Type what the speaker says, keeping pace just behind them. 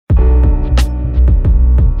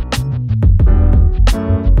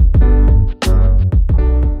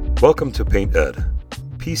Welcome to Paint Ed.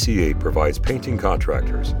 PCA provides painting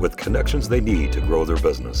contractors with connections they need to grow their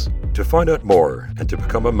business. To find out more and to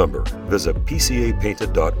become a member, visit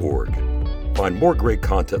pcapainted.org. Find more great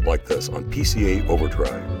content like this on PCA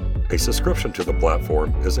Overdrive. A subscription to the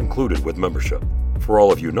platform is included with membership. For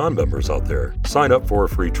all of you non-members out there, sign up for a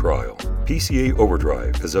free trial. PCA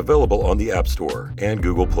Overdrive is available on the App Store and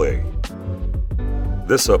Google Play.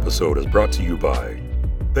 This episode is brought to you by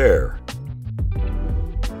Bear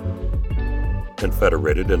and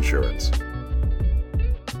Federated Insurance.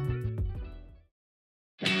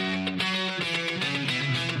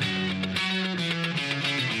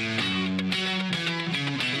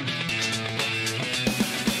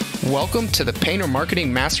 Welcome to the Painter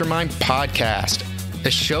Marketing Mastermind podcast, a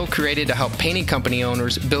show created to help painting company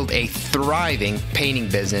owners build a thriving painting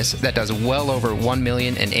business that does well over $1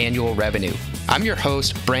 million in annual revenue. I'm your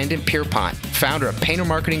host, Brandon Pierpont, founder of Painter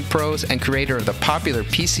Marketing Pros and creator of the popular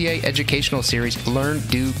PCA educational series, Learn,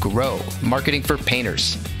 Do, Grow, Marketing for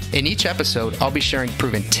Painters. In each episode, I'll be sharing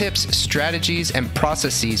proven tips, strategies, and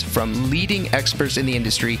processes from leading experts in the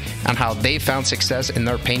industry on how they found success in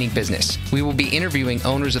their painting business. We will be interviewing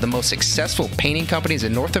owners of the most successful painting companies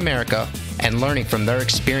in North America and learning from their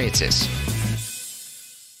experiences.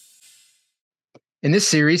 In this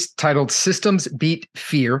series, titled Systems Beat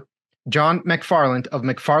Fear, John McFarland of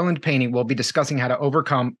McFarland Painting will be discussing how to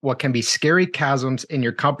overcome what can be scary chasms in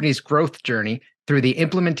your company's growth journey through the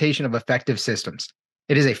implementation of effective systems.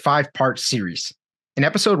 It is a 5-part series. In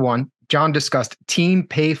episode 1, John discussed team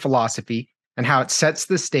pay philosophy and how it sets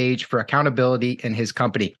the stage for accountability in his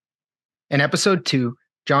company. In episode 2,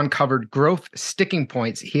 John covered growth sticking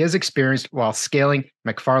points he has experienced while scaling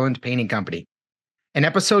McFarland Painting Company. In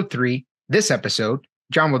episode 3, this episode,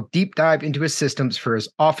 John will deep dive into his systems for his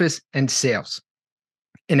office and sales.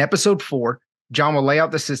 In episode 4, John will lay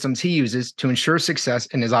out the systems he uses to ensure success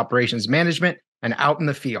in his operations management and out in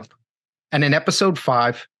the field. And in episode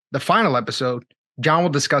 5, the final episode, John will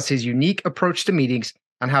discuss his unique approach to meetings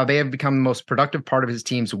and how they have become the most productive part of his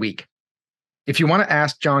team's week. If you want to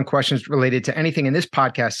ask John questions related to anything in this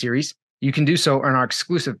podcast series, you can do so on our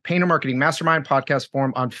exclusive Painter Marketing Mastermind podcast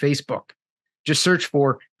forum on Facebook. Just search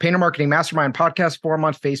for Painter Marketing Mastermind podcast forum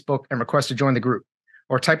on Facebook and request to join the group.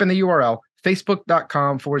 Or type in the URL,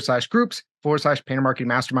 facebook.com/groups/Painter Marketing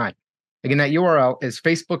Mastermind. Again, that URL is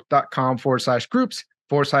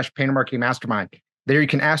facebook.com/groups/Painter Marketing Mastermind. There you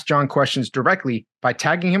can ask John questions directly by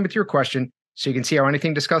tagging him with your question so you can see how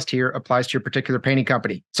anything discussed here applies to your particular painting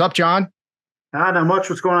company. What's up, John? Not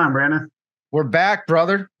much. What's going on, Brandon? We're back,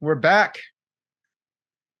 brother. We're back.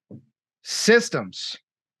 Systems.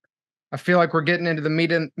 I feel like we're getting into the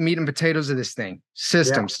meat and potatoes of this thing.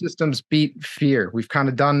 Systems. Yeah. Systems beat fear. We've kind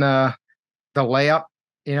of done the layup.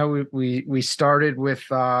 You know, we started with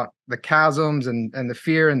the chasms and the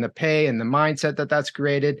fear and the pay and the mindset that's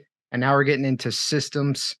created. And now we're getting into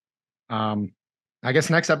systems. I guess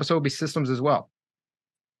next episode will be systems as well.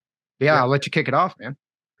 Yeah, I'll let you kick it off, man.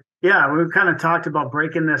 Yeah, we've kind of talked about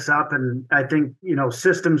breaking this up. And I think,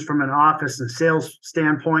 systems from an office and sales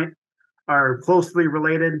standpoint are closely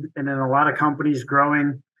related. And in a lot of companies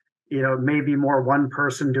growing, maybe more one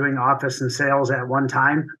person doing office and sales at one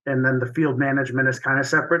time. And then the field management is kind of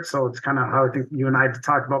separate. So it's kind of how I think you and I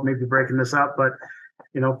talked about maybe breaking this up. But,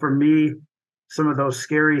 for me, some of those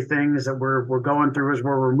scary things that we're going through is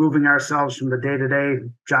we're removing ourselves from the day-to-day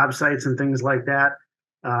job sites and things like that.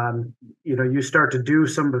 You start to do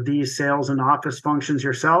some of these sales and office functions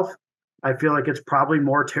yourself. I feel like it's probably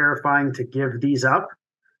more terrifying to give these up,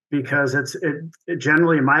 because it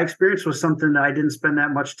generally, in my experience, was something that I didn't spend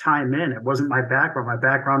that much time in. It wasn't my background. My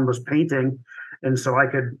background was painting. And so I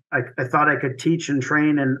thought I could teach and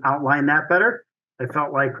train and outline that better. I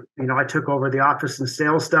felt like, I took over the office and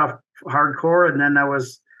sales stuff hardcore, and then I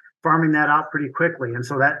was farming that out pretty quickly. And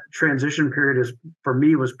so that transition period for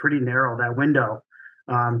me was pretty narrow, that window,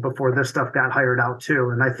 before this stuff got hired out too.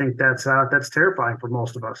 And I think that's terrifying for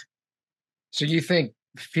most of us. So you think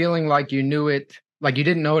feeling like you knew it, like you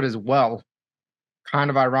didn't know it as well,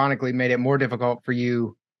 kind of ironically made it more difficult for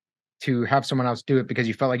you to have someone else do it because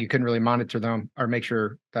you felt like you couldn't really monitor them or make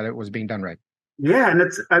sure that it was being done right. Yeah.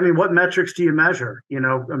 And what metrics do you measure?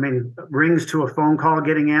 Rings to a phone call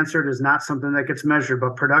getting answered is not something that gets measured,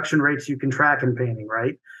 but production rates you can track in painting,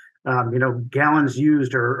 right? Gallons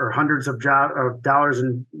used or hundreds of dollars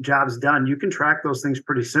in jobs done. You can track those things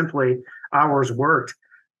pretty simply. Hours worked.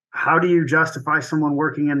 How do you justify someone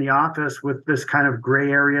working in the office with this kind of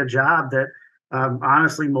gray area job that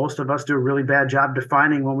honestly, most of us do a really bad job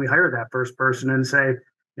defining when we hire that first person and say,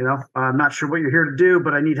 I'm not sure what you're here to do,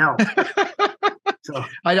 but I need help. So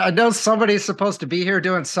I know somebody's supposed to be here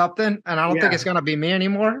doing something, and I don't think it's going to be me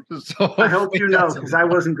anymore. So I hope you know, because I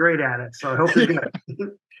wasn't great at it. So I hope you're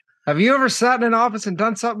good. Have you ever sat in an office and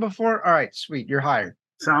done something before? All right, sweet. You're hired.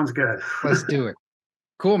 Sounds good. Let's do it.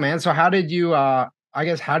 Cool, man. So how did you, how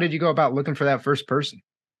did you go about looking for that first person?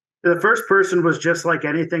 The first person was just like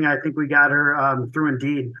anything. I think we got her through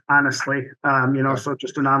Indeed, honestly. So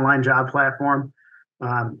just an online job platform.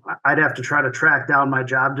 I'd have to try to track down my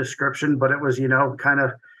job description, but it was, kind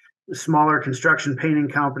of smaller construction painting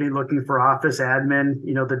company looking for office admin.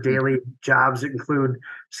 The daily jobs include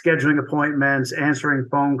scheduling appointments, answering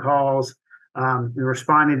phone calls,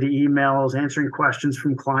 responding to emails, answering questions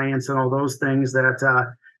from clients, and all those things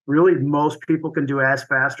that really most people can do as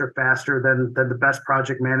fast or faster than the best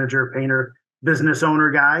project manager, painter, business owner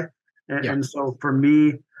guy. And so for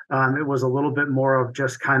me, it was a little bit more of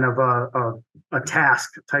just kind of a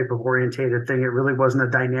task type of orientated thing. It really wasn't a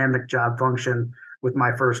dynamic job function with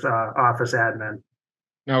my first office admin.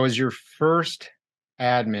 Now, as your first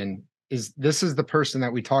admin, this is the person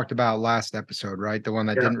that we talked about last episode, right? The one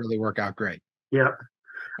that didn't really work out great. Yep.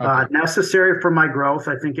 Okay. Necessary for my growth.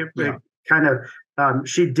 I think it kind of,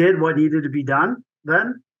 she did what needed to be done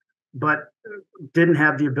then, but didn't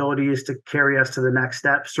have the abilities to carry us to the next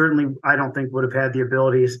step. Certainly, I don't think would have had the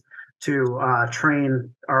abilities to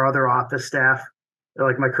train our other office staff,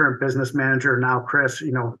 like my current business manager, now Chris,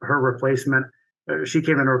 her replacement. She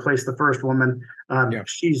came in to replace the first woman.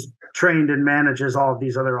 She's trained and manages all of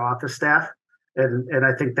these other office staff. And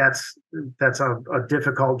I think that's a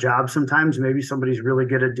difficult job sometimes. Maybe somebody's really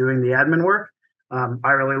good at doing the admin work.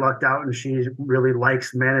 I really lucked out, and she really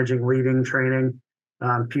likes managing, leading, training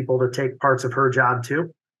people to take parts of her job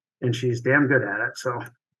too. And she's damn good at it. So,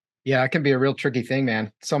 yeah, it can be a real tricky thing,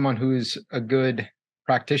 man. Someone who's a good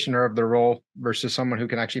practitioner of the role versus someone who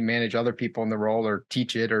can actually manage other people in the role or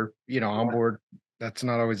teach it or, onboard. That's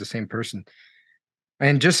not always the same person.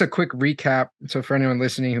 And just a quick recap. So for anyone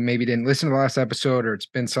listening who maybe didn't listen to the last episode, or it's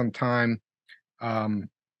been some time, and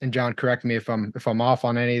John, correct me if I'm off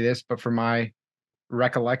on any of this, but for my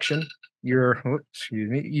recollection, your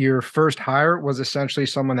first hire was essentially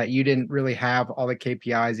someone that you didn't really have all the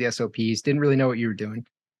KPIs, the SOPs, didn't really know what you were doing.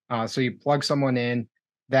 So you plug someone in,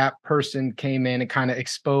 that person came in and kind of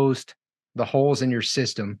exposed the holes in your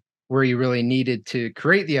system where you really needed to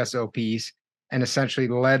create the SOPs, and essentially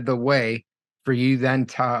led the way for you then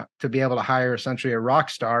to be able to hire essentially a rock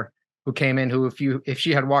star who came in, who if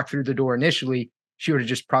she had walked through the door initially, she would have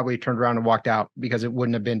just probably turned around and walked out because it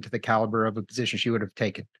wouldn't have been to the caliber of a position she would have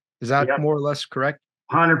taken. Is that more or less correct?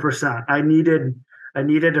 100%. I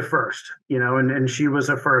needed a first, and she was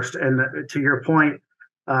a first. And to your point,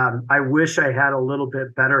 I wish I had a little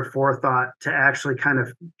bit better forethought to actually kind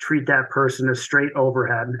of treat that person as straight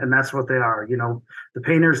overhead. And that's what they are. The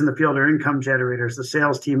painters in the field are income generators. The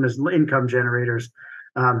sales team is income generators.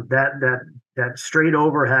 That straight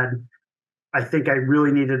overhead, I think I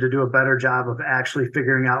really needed to do a better job of actually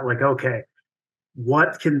figuring out, like, okay,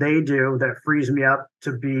 what can they do that frees me up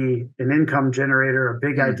to be an income generator, a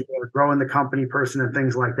big idea, growing the company person and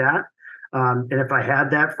things like that. And if I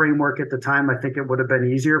had that framework at the time, I think it would have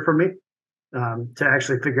been easier for me to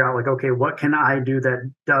actually figure out, like, okay, what can I do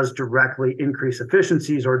that does directly increase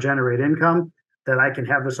efficiencies or generate income that I can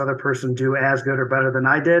have this other person do as good or better than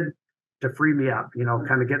I did to free me up,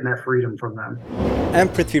 kind of getting that freedom from them. I'm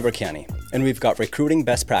Prithvi Varkiani, and we've got recruiting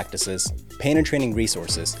best practices, painter training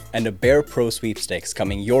resources, and a Bear Pro sweepstakes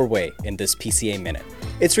coming your way in this PCA Minute.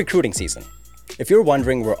 It's recruiting season. If you're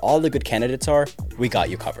wondering where all the good candidates are, we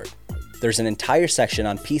got you covered. There's an entire section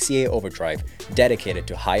on PCA Overdrive dedicated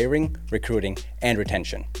to hiring, recruiting, and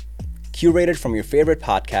retention. Curated from your favorite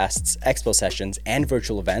podcasts, expo sessions, and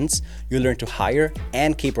virtual events, you'll learn to hire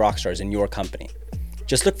and keep rockstars in your company.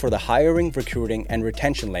 Just look for the hiring, recruiting, and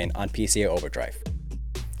retention lane on PCA Overdrive.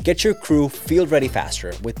 Get your crew field ready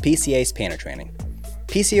faster with PCA's painter training.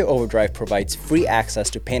 PCA Overdrive provides free access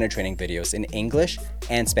to painter training videos in English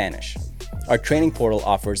and Spanish. Our training portal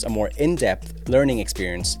offers a more in-depth learning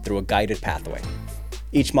experience through a guided pathway.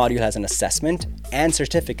 Each module has an assessment, and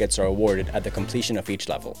certificates are awarded at the completion of each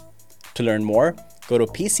level. To learn more, go to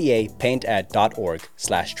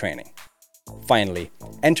pcapainted.org/training. Finally,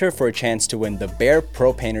 enter for a chance to win the Bear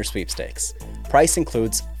Pro Painter Sweepstakes. Price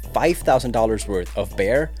includes $5,000 worth of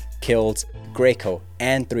Bear, Kills, Graco,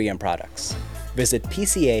 and 3M products. Visit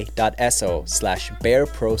pca.so/Bear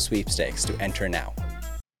Pro Sweepstakes to enter now.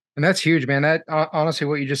 And that's huge, man. That honestly,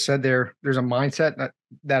 what you just said there's a mindset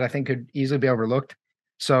that I think could easily be overlooked.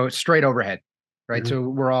 So straight overhead, right? So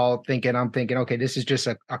I'm thinking, okay, this is just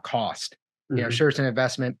a cost. Sure, it's an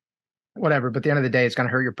investment, whatever. But at the end of the day, it's going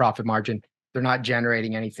to hurt your profit margin. They're not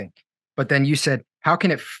generating anything. But then you said how can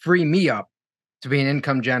it free me up to be an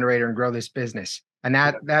income generator and grow this business? And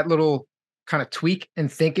that little kind of tweak in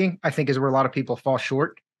thinking, I think, is where a lot of people fall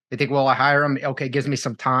short. They think, well, I hire him. Okay, gives me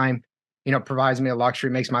some time, provides me a luxury,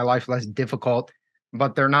 makes my life less difficult.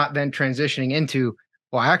 But they're not then transitioning into,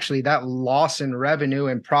 well, actually, that loss in revenue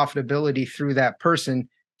and profitability through that person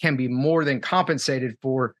can be more than compensated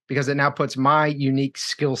for, because it now puts my unique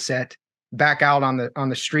skill set back out on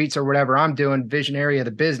the streets or whatever I'm doing, vision area of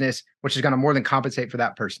the business, which is going to more than compensate for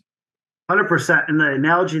that person. 100%. And the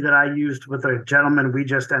analogy that I used with a gentleman we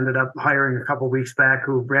just ended up hiring a couple of weeks back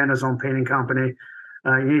who ran his own painting company,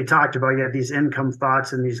 he talked about, you had these income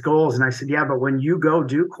thoughts and these goals. And I said, yeah, but when you go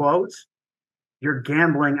do quotes, you're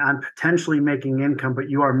gambling on potentially making income, but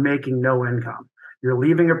you are making no income. You're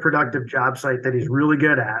leaving a productive job site that he's really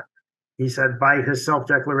good at. He said by his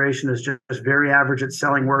self-declaration is just very average at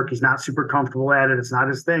selling work. He's not super comfortable at it. It's not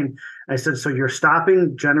his thing. I said, so you're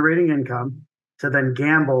stopping generating income to then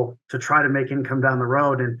gamble to try to make income down the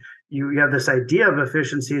road. And you have this idea of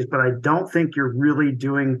efficiencies, but I don't think you're really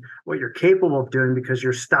doing what you're capable of doing, because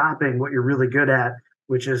you're stopping what you're really good at,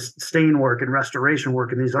 which is stain work and restoration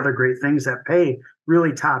work and these other great things that pay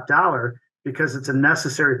really top dollar, because it's a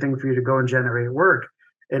necessary thing for you to go and generate work.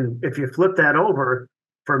 And if you flip that over,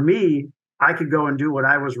 for me, I could go and do what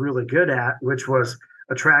I was really good at, which was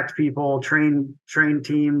attract people, train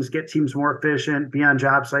teams, get teams more efficient, be on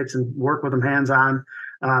job sites and work with them hands-on,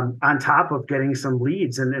 on top of getting some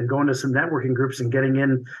leads and going to some networking groups and getting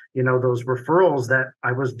in, those referrals that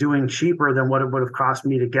I was doing cheaper than what it would have cost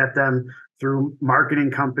me to get them through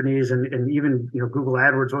marketing companies. And even, Google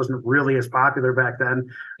AdWords wasn't really as popular back then.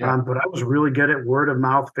 Yeah. But I was really good at word of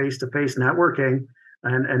mouth, face-to-face networking.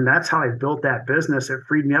 And that's how I built that business. It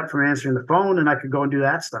freed me up from answering the phone, and I could go and do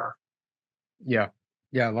that stuff. Yeah.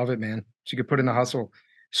 Yeah. I love it, man. So you could put in the hustle.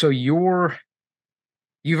 So you've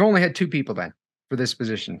only had 2 people then for this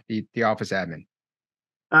position, the office admin.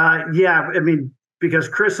 Yeah. I mean, because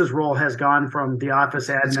Chris's role has gone from the office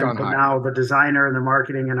admin to now the designer and the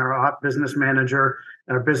marketing and our business manager.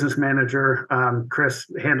 Our business manager, Chris,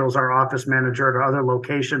 handles our office manager at our other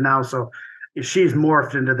location now. So she's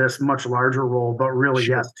morphed into this much larger role, but really,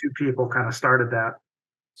 sure. Yes, 2 people kind of started that.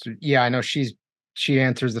 So, yeah, I know she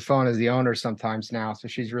answers the phone as the owner sometimes now. So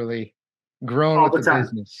she's really grown all with the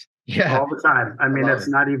business. Yeah, all the time. I mean, it's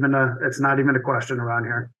not even a question around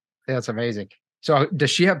here. Yeah, that's amazing. So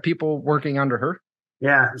does she have people working under her?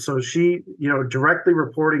 Yeah. So she, directly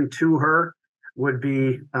reporting to her would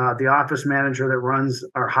be the office manager that runs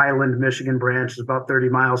our Highland, Michigan branch. Is about 30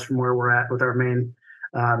 miles from where we're at with our main.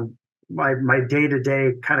 My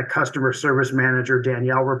day-to-day kind of customer service manager,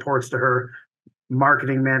 Danielle, reports to her.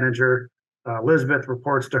 Marketing manager, Elizabeth,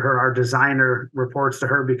 reports to her. Our designer reports to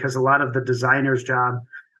her, because a lot of the designer's job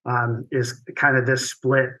is kind of this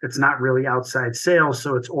split. It's not really outside sales,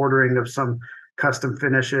 so it's ordering of some custom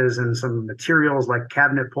finishes and some materials like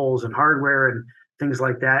cabinet pulls and hardware and things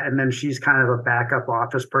like that. And then she's kind of a backup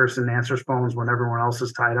office person, answers phones when everyone else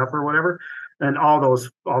is tied up or whatever. And all those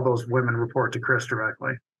women report to Chris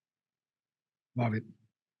directly. Love it.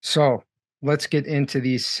 So let's get into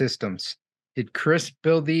these systems. Did Chris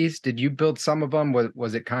build these? Did you build some of them?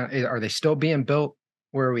 Was it are they still being built?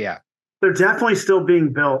 Where are we at? They're definitely still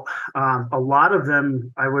being built. A lot of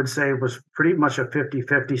them, I would say, was pretty much a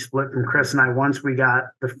 50-50 split from Chris and I once we got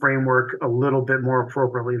the framework a little bit more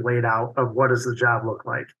appropriately laid out of what does the job look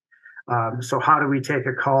like. So how do we take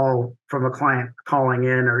a call from a client calling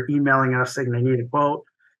in or emailing us saying they need a quote?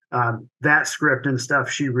 That script and stuff,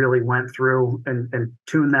 she really went through and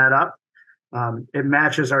tuned that up. It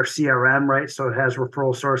matches our CRM, right? So it has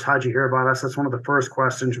referral source. How'd you hear about us? That's one of the first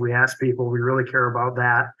questions we ask people. We really care about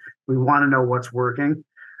that. We want to know what's working.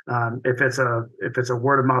 If it's a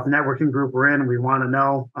word of mouth networking group we're in, we want to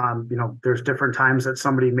know, there's different times that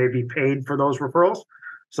somebody may be paid for those referrals.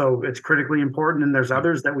 So it's critically important. And there's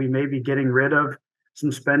others that we may be getting rid of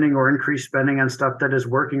some spending or increased spending on stuff that is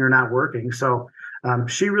working or not working. So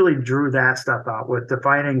she really drew that stuff out with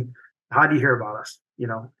defining, how do you hear about us?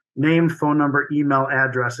 Name, phone number, email,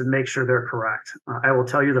 address, and make sure they're correct. I will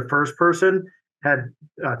tell you, the first person had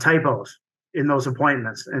typos in those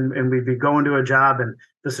appointments, and we'd be going to a job and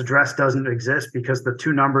this address doesn't exist because the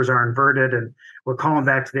 2 numbers are inverted, and we're calling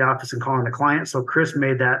back to the office and calling the client. So Chris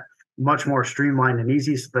made that much more streamlined and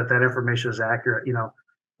easy so that information is accurate.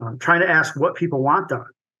 Trying to ask what people want done.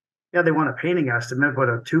 Yeah, they want a painting estimate, but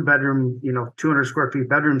a 2-bedroom, 200 square feet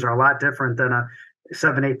bedrooms are a lot different than a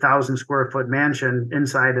 8,000 square foot mansion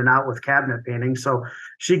inside and out with cabinet painting. So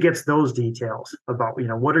she gets those details about,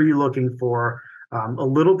 what are you looking for? A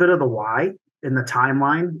little bit of the why in the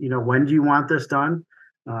timeline, when do you want this done?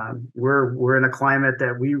 We're in a climate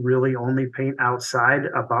that we really only paint outside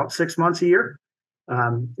about 6 months a year.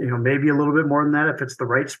 Maybe a little bit more than that if it's the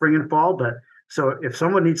right spring and fall. But so if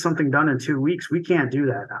someone needs something done in 2 weeks, we can't do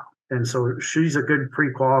that now. And so she's a good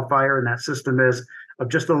pre-qualifier, and that system is of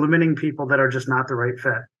just eliminating people that are just not the right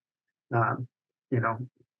fit. Um, you know,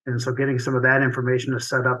 and so getting some of that information to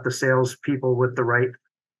set up the sales people with the right,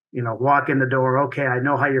 walk in the door. Okay, I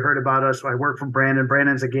know how you heard about us. I work for Brandon.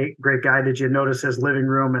 Brandon's a great guy. Did you notice his living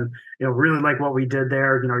room? And really like what we did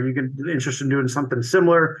there. Are you interested in doing something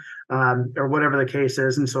similar, or whatever the case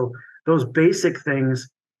is? And so those basic things,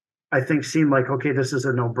 I think, seem like, okay, this is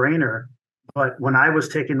a no-brainer. But when I was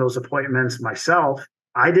taking those appointments myself,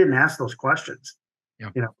 I didn't ask those questions.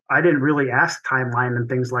 Yeah. I didn't really ask timeline and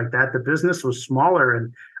things like that. The business was smaller,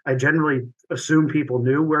 and I generally assumed people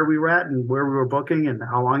knew where we were at and where we were booking and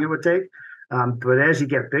how long it would take. But as you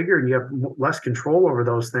get bigger and you have less control over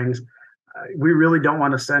those things, we really don't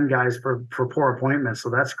want to send guys for poor appointments. So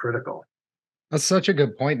that's critical. That's such a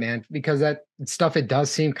good point, man, because that stuff, it does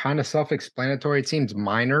seem kind of self-explanatory. It seems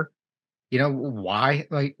minor. Why?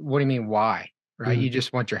 Like, what do you mean why? Right? You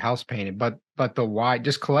just want your house painted, but the why,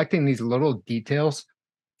 just collecting these little details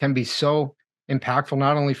can be so impactful,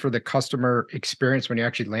 not only for the customer experience when you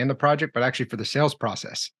actually land the project, but actually for the sales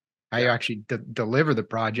process, how you actually deliver the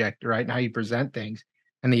project, right? And how you present things,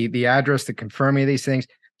 and the address, the confirming of these things.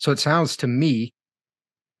 So it sounds to me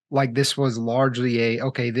like this was largely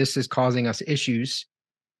okay, this is causing us issues.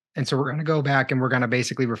 And so we're going to go back and we're going to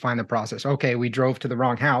basically refine the process. Okay, we drove to the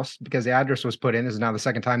wrong house because the address was put in. This is now the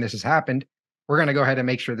second time this has happened. We're going to go ahead and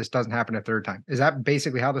make sure this doesn't happen a third time. Is that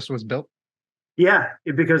basically how this was built? Yeah,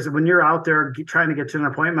 because when you're out there trying to get to an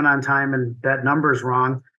appointment on time and that number's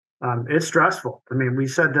wrong, it's stressful. I mean, we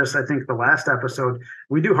said this, I think, the last episode.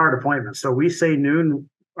 We do hard appointments. So we say noon.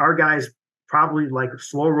 Our guys probably like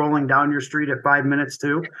slow rolling down your street at 5 minutes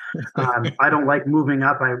too. I don't like moving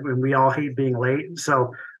up. We all hate being late.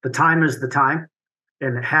 So the time is the time.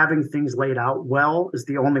 And having things laid out well is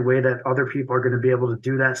the only way that other people are going to be able to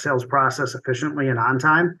do that sales process efficiently and on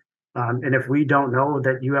time. And if we don't know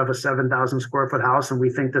that you have a 7,000 square foot house and we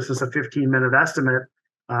think this is a 15-minute estimate,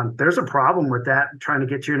 there's a problem with that trying to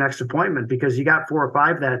get to your next appointment, because you got 4 or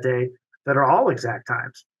 5 that day that are all exact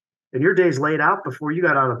times, and your day's laid out before you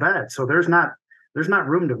got out of bed. So there's not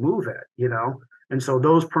room to move it, And so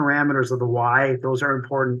those parameters of the why, those are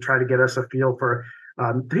important. Try to get us a feel for.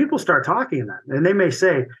 People start talking then, and they may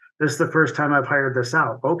say, this is the first time I've hired this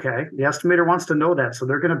out. Okay, the estimator wants to know that. So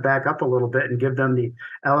they're going to back up a little bit and give them the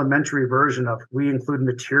elementary version of, we include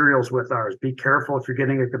materials with ours. Be careful if you're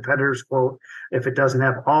getting a competitor's quote, if it doesn't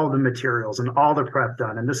have all the materials and all the prep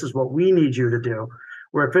done. And this is what we need you to do.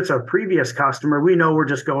 Where if it's a previous customer, we know we're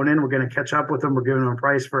just going in, we're going to catch up with them, we're giving them a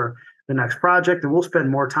price for the next project, and we'll spend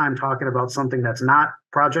more time talking about something that's not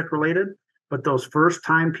project related. But those first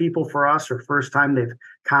time people for us, or first time they've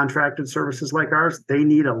contracted services like ours, they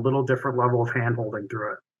need a little different level of handholding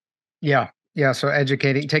through it. Yeah. Yeah. So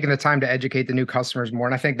taking the time to educate the new customers more.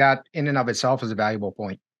 And I think that in and of itself is a valuable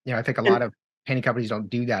point. I think a lot of painting companies don't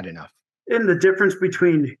do that enough. And the difference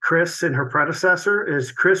between Chris and her predecessor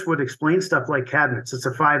is Chris would explain stuff like cabinets. It's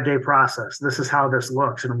a 5-day process. This is how this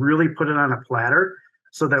looks, and really put it on a platter,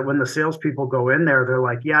 so that when the salespeople go in there, they're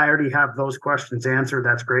like, yeah, I already have those questions answered.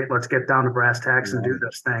 That's great. Let's get down to brass tacks and do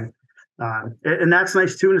this thing. And that's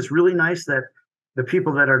nice too. And it's really nice that the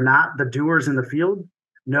people that are not the doers in the field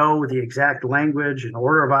know the exact language and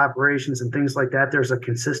order of operations and things like that. There's a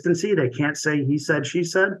consistency. They can't say he said, she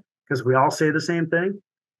said, because we all say the same thing.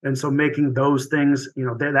 And so making those things,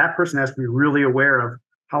 that person has to be really aware of,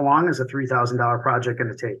 how long is a $3,000 project going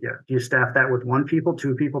to take you? Do you staff that with 1 people,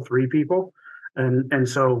 2 people, 3 people? And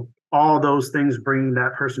so all those things, bringing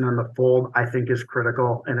that person in the fold, I think, is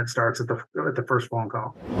critical. And it starts at the first phone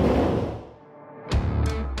call.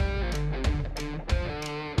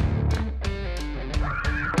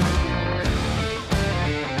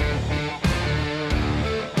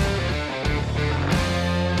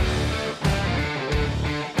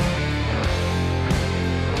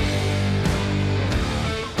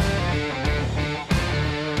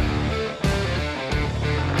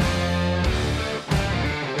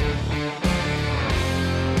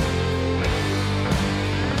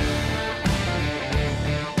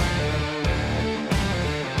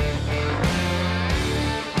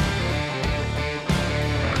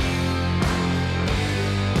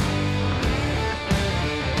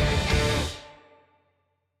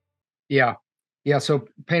 Yeah. Yeah. So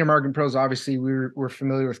Painter Marketing Pros, obviously we're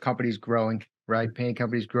familiar with companies growing, right? Painting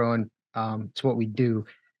companies growing. It's what we do.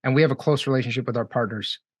 And we have a close relationship with our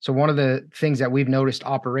partners. So one of the things that we've noticed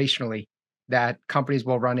operationally that companies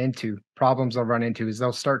will run into, problems they'll run into, is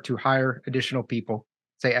they'll start to hire additional people,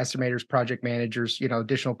 say estimators, project managers,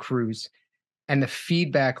 additional crews, and the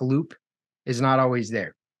feedback loop is not always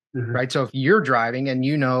there, Mhm. right? So if you're driving and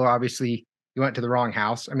obviously you went to the wrong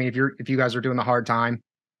house. I mean, if you guys are doing the hard time,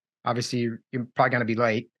 obviously you're probably going to be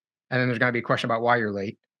late, and then there's going to be a question about why you're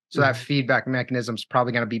late. So that Mhm. feedback mechanism is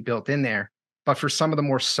probably going to be built in there. But for some of the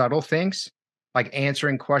more subtle things, like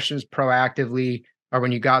answering questions proactively, or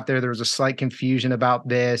when you got there was a slight confusion about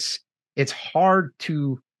this, it's hard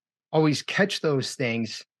to always catch those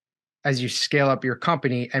things as you scale up your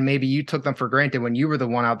company, and maybe you took them for granted when you were the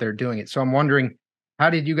one out there doing it. So I'm wondering, how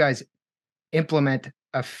did you guys implement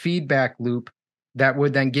a feedback loop that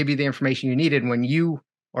would then give you the information you needed when you,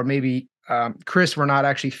 or maybe Chris, were not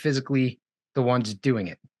actually physically the ones doing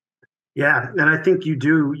it? Yeah, and I think you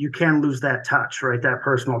can lose that touch, right? That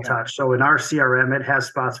personal Yeah. touch. So in our CRM, it has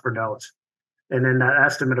spots for notes. And in that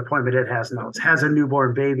estimate appointment, it has notes. Has a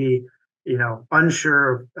newborn baby,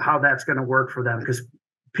 unsure of how that's going to work for them, because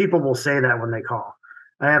people will say that when they call.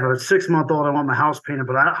 I have a 6-month-old. I want my house painted,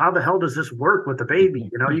 but how the hell does this work with the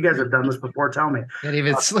baby? You guys have done this before. Tell me. Can't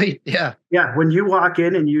even sleep. Yeah. Yeah, when you walk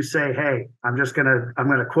in and you say, "Hey, I'm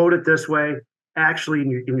gonna quote it this way." Actually,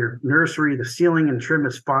 in your nursery, the ceiling and trim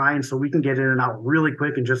is fine, so we can get in and out really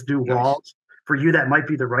quick and just do Nice. walls. For you, that might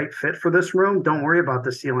be the right fit for this room. Don't worry about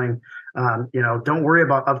the ceiling. Don't worry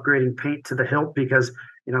about upgrading paint to the hilt, because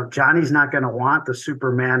Johnny's not going to want the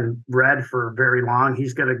Superman red for very long.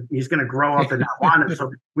 He's gonna grow up and not want it.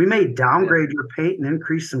 So we may Yeah. downgrade your paint and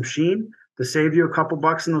increase some sheen to save you a couple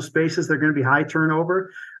bucks in those spaces. They're going to be high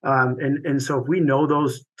turnover. And so if we know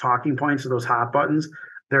those talking points or those hot buttons,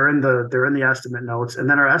 they're in the estimate notes. And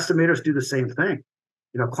then our estimators do the same thing.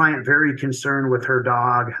 Client very concerned with her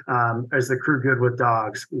dog. Is the crew good with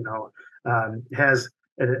dogs? Has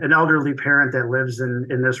an elderly parent that lives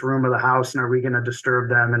in this room of the house, and are we going to disturb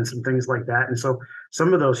them, and some things like that. And so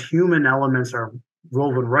some of those human elements are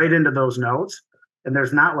woven right into those notes. And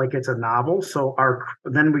there's not like it's a novel. So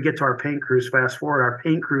then we get to our paint crews. Fast forward, our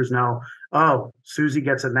paint crews know, oh, Susie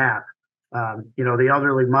gets a nap. The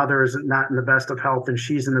elderly mother is not in the best of health, and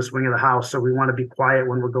she's in this wing of the house. So we want to be quiet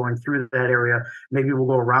when we're going through that area. Maybe we'll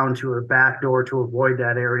go around to a back door to avoid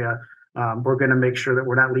that area. We're going to make sure that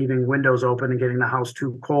we're not leaving windows open and getting the house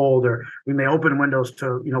too cold, or we may open windows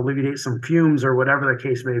to, alleviate some fumes or whatever the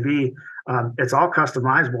case may be. It's all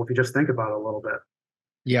customizable if you just think about it a little bit.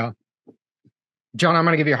 Yeah. John, I'm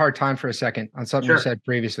going to give you a hard time for a second on something you Sure. said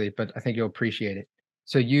previously, but I think you'll appreciate it.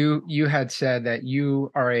 So you had said that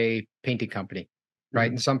you are a painting company, right?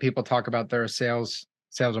 Mhm. And some people talk about they're a sales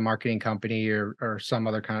and marketing company, or some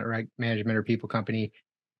other kind of, right, management or people company,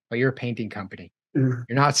 but you're a painting company. Mhm.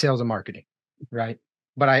 You're not sales and marketing, right?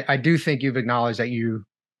 But I do think you've acknowledged that you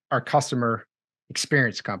are a customer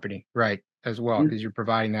experience company, right, as well, Mhm. because you're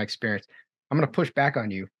providing that experience. I'm going to push back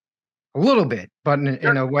on you a little bit, but in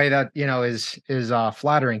Sure. a way that is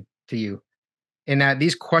flattering to you. In that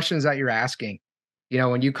these questions that you're asking,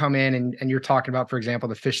 when you come in and you're talking about, for example,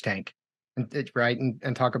 the fish tank, right,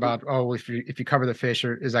 and talk about, oh, if you cover the fish,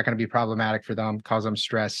 or is that going to be problematic for them, cause them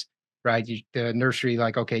stress, right? The nursery,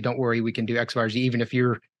 like, okay, don't worry, we can do X, Y, or Z, even if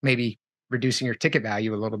you're maybe reducing your ticket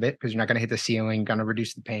value a little bit because you're not going to hit the ceiling, going to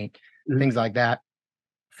reduce the paint, Mhm. things like that.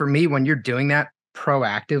 For me, when you're doing that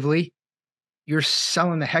proactively, you're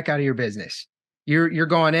selling the heck out of your business. You're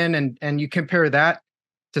going in and you compare that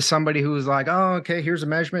to somebody who's like, oh, okay, here's the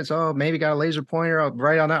measurements. Oh, maybe got a laser pointer. Oh,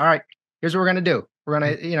 right on that. All right, here's what we're gonna do. We're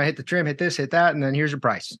gonna, hit the trim, hit this, hit that, and then here's your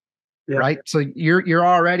price. Yeah. Right. So you're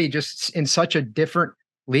already just in such a different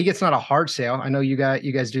league. It's not a hard sale. I know you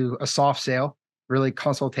guys do a soft sale, really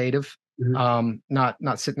consultative. Mhm.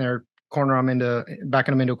 Not sitting there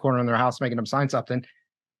backing them into a corner in their house, making them sign something.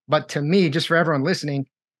 But to me, just for everyone listening,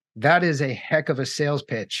 that is a heck of a sales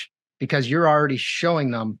pitch, because you're already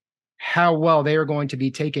showing them how well they are going to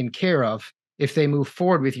be taken care of if they move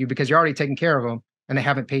forward with you, because you're already taking care of them and they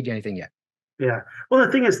haven't paid you anything yet. Yeah. Well,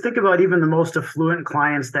 the thing is, think about even the most affluent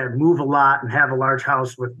clients that move a lot and have a large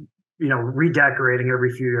house with, redecorating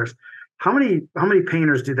every few years. How many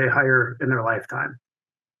painters do they hire in their lifetime?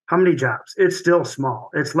 How many jobs? It's still small.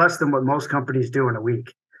 It's less than what most companies do in a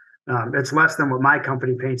week. It's less than what my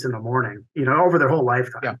company paints in the morning, over their whole Yeah.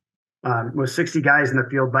 lifetime. With 60 guys in the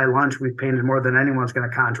field, by lunch, we've painted more than anyone's going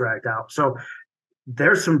to contract out. So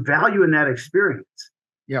there's some value in that experience.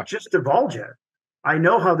 Yeah. Just divulge it. I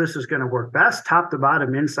know how this is going to work best, top to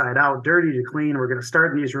bottom, inside out, dirty to clean. We're going to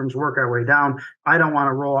start in these rooms, work our way down. I don't want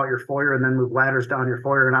to roll out your foyer and then move ladders down your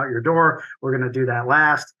foyer and out your door. We're going to do that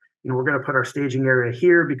last. we're going to put our staging area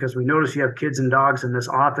here because we notice you have kids and dogs, and this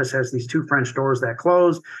office has these 2 French doors that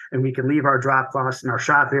close, and we can leave our drop cloths and our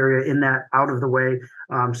shop area in that out of the way.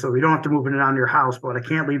 So we don't have to move it on your house, but I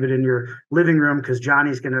can't leave it in your living room because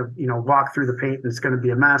Johnny's going to, walk through the paint and it's going to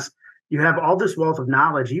be a mess. You have all this wealth of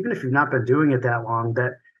knowledge, even if you've not been doing it that long,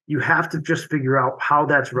 that you have to just figure out how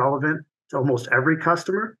that's relevant to almost every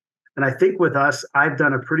customer. And I think with us, I've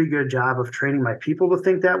done a pretty good job of training my people to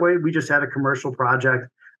think that way. We just had a commercial project.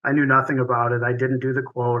 I knew nothing about it. I didn't do the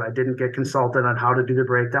quote. I didn't get consulted on how to do the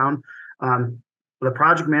breakdown. The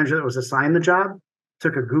project manager that was assigned the job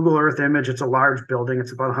took a Google Earth image. It's a large building.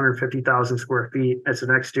 It's about 150,000 square feet. It's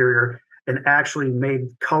an exterior, and actually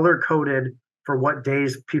made color coded for what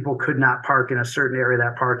days people could not park in a certain area of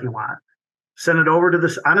that parking lot. Sent it over to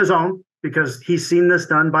this on his own because he's seen this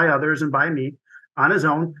done by others and by me on his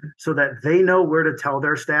own, so that they know where to tell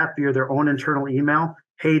their staff via their own internal email,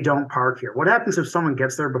 hey, don't park here. What happens if someone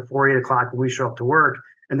gets there before 8 o'clock when we show up to work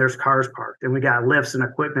and there's cars parked and we got lifts and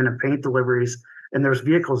equipment and paint deliveries and there's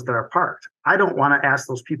vehicles that are parked? I don't want to ask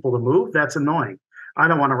those people to move. That's annoying. I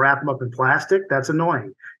don't want to wrap them up in plastic. That's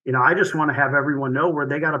annoying. I just want to have everyone know where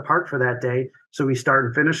they got to park for that day. So we start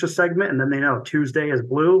and finish a segment, and then they know Tuesday is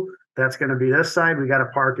blue. That's going to be this side. We got to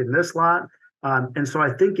park in this lot. And so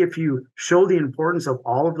I think if you show the importance of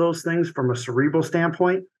all of those things from a cerebral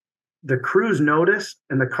standpoint, the crews notice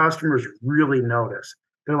and the customers really notice.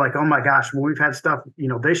 They're like, oh my gosh, when we've had stuff,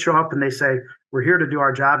 they show up and they say, we're here to do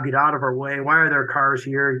our job, get out of our way. Why are there cars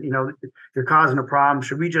here? You're causing a problem.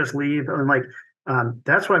 Should we just leave? And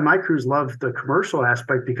that's why my crews love the commercial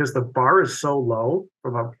aspect, because the bar is so low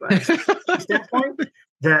from a standpoint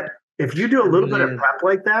that if you do a little bit of prep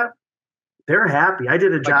like that, they're happy. I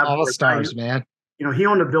did a job. All stars, man. He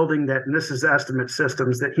owned a building that, and this is Estimate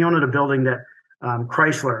Systems, that he owned a building that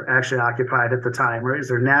Chrysler actually occupied at the time, right? It's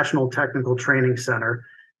their National Technical Training Center,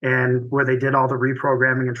 and where they did all the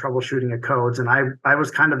reprogramming and troubleshooting of codes. And I was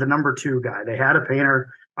kind of the number 2 guy. They had a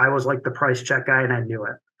painter. I was like the price check guy, and I knew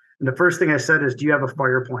it. And the first thing I said is, do you have a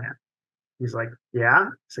fire plan? He's like, yeah. I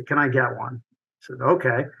said, can I get one? I said,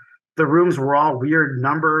 okay. The rooms were all weird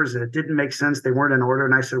numbers. It didn't make sense. They weren't in order.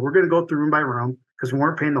 And I said, we're going to go through room by room because we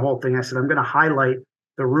weren't painting the whole thing. I said, I'm going to highlight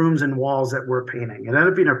the rooms and walls that we're painting. It ended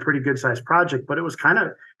up being a pretty good sized project, but it was kind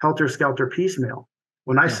of helter-skelter piecemeal.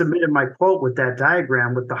 When I submitted my quote with that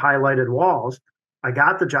diagram with the highlighted walls, I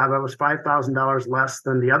got the job. I was $5,000 less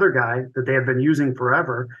than the other guy that they had been using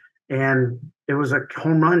forever. And it was a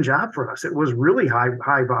home run job for us. It was really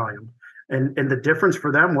high volume. And the difference for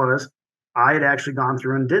them was I had actually gone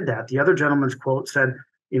through and did that. The other gentleman's quote said,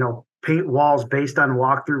 paint walls based on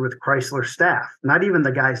walkthrough with Chrysler staff, not even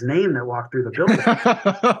the guy's name that walked through the building.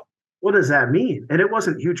 What does that mean? And it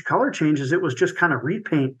wasn't huge color changes. It was just kind of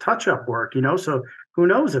repaint touch-up work, so who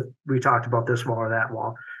knows if we talked about this wall or that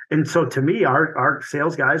wall. And so to me, our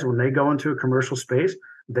sales guys, when they go into a commercial space,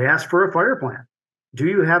 they ask for a fire plan. Do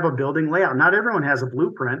you have a building layout? Not everyone has a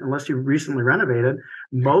blueprint unless you recently renovated.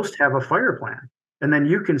 Most have a fire plan. And then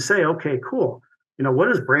you can say, okay, cool.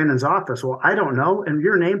 What is Brandon's office? Well, I don't know. And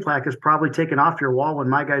your name plaque is probably taken off your wall when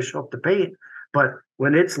my guys show up to paint. But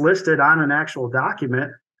when it's listed on an actual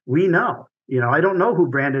document, we know. I don't know who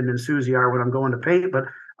Brandon and Susie are when I'm going to paint, but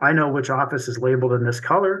I know which office is labeled in this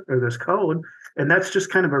color or this code. And that's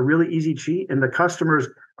just kind of a really easy cheat. And the customers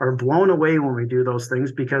are blown away when we do those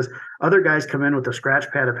things, because other guys come in with a scratch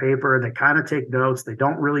pad of paper and they kind of take notes. They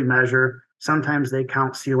don't really measure. Sometimes they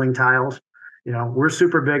count ceiling tiles. We're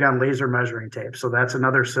super big on laser measuring tape. So that's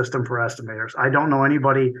another system for estimators. I don't know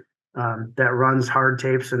anybody that runs hard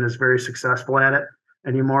tapes and is very successful at it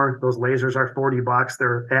anymore. Those lasers are $40.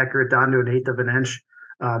 They're accurate down to 1/8 of an inch.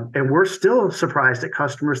 And we're still surprised that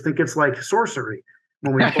customers think it's like sorcery.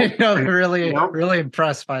 When we really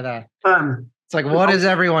impressed by that. It's like, what is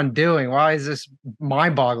everyone doing? Why is this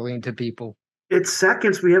mind-boggling to people? It's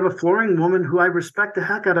seconds. We have a flooring woman who I respect the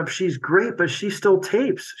heck out of. She's great, but she still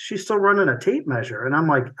tapes. She's still running a tape measure. And I'm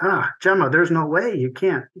like, Gemma, there's no way. You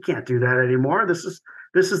can't do that anymore. This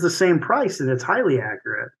is the same price and it's highly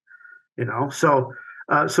accurate. So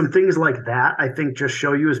some things like that, I think, just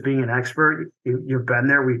show you as being an expert. You've been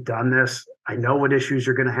there. We've done this. I know what issues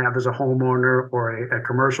you're going to have as a homeowner or a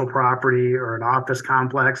commercial property or an office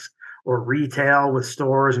complex or retail with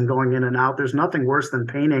stores and going in and out. There's nothing worse than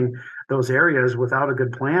painting those areas without a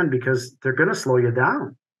good plan, because they're going to slow you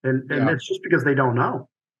down. And it's just because they don't know.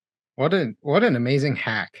 What an amazing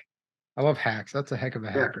hack. I love hacks. That's a heck of a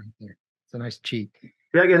hack right there. It's a nice cheat.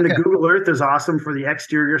 Yeah, again, The Google Earth is awesome for the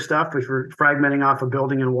exterior stuff. If we're fragmenting off a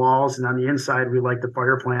building and walls, and on the inside, we like the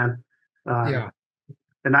fire plan.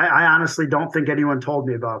 And I honestly don't think anyone told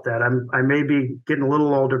me about that. I may be getting a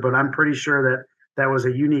little older, but I'm pretty sure that that was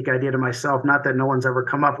a unique idea to myself. Not that no one's ever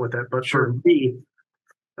come up with it, but Sure. for me,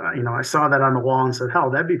 I saw that on the wall and said, hell,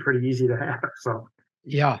 that'd be pretty easy to have. So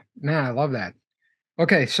Yeah, man, I love that.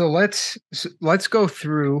 Okay, so let's go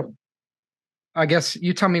through. I guess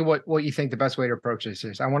you tell me what you think the best way to approach this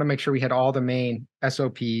is. I want to make sure we hit all the main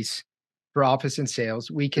SOPs for office and sales.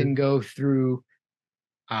 We can go through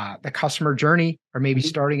the customer journey, or maybe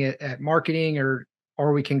starting at marketing,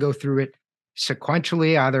 or we can go through it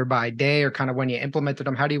sequentially, either by day or kind of when you implemented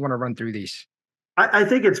them. How do you want to run through these? I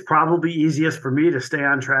think it's probably easiest for me to stay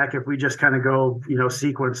on track if we just kind of go,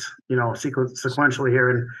 sequence sequentially here.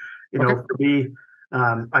 And, Okay. for me,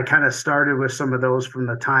 I kind of started with some of those from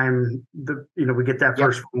the time we get that Yep.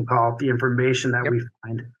 first phone call, the information that Yep. we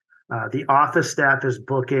find. The office staff is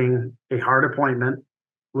booking a hard appointment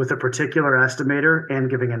with a particular estimator and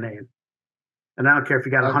giving a name. And I don't care if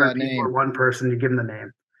you got Love 100 that people or name. one person, you give them the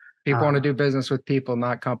name. People want to do business with people,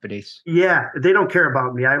 not companies. Yeah, they don't care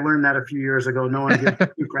about me. I learned that a few years ago. No one gives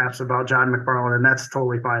two craps about John McFarland, and that's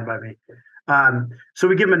totally fine by me. So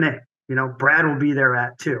we give him a name. Brad will be there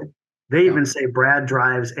at 2. They even say Brad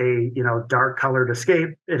drives a dark colored Escape.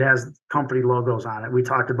 It has company logos on it. We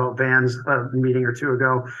talked about vans a meeting or two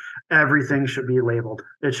ago. Everything should be labeled.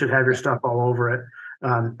 It should have your stuff all over it.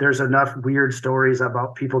 There's enough weird stories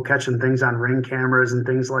about people catching things on Ring cameras and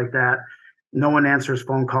things like that. No one answers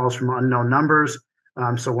phone calls from unknown numbers.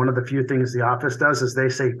 So one of the few things the office does is they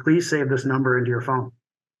say, please save this number into your phone.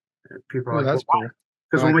 People are like, that's well, cool.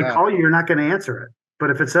 because when we call you, you're not going to answer it. But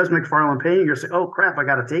if it says McFarland Painting, you're saying, oh crap, I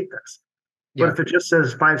got to take this. But if it just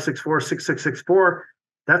says 564-6664,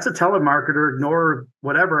 that's a telemarketer, ignore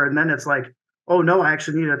whatever. And then it's like, oh no, I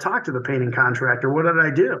actually need to talk to the painting contractor. What did I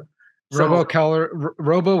do?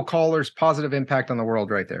 Robocaller's positive impact on the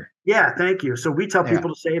world right there. Yeah, thank you. So we tell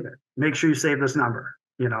people to save it. Make sure you save this number,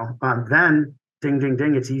 then ding, ding,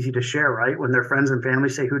 ding. It's easy to share, right? When their friends and family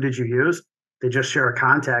say, who did you use? They just share a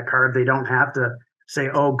contact card. They don't have to say,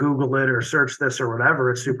 oh, Google it or search this or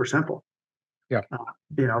whatever. It's super simple. Yeah.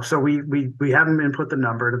 So we have them input the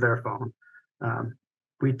number to their phone.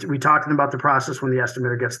 We talked about the process when the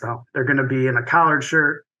estimator gets the home. They're going to be in a collared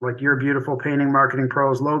shirt, like your beautiful painting marketing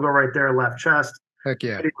pros logo right there, left chest. Heck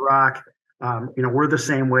yeah. Rock. We're the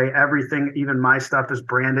same way. Everything, even my stuff is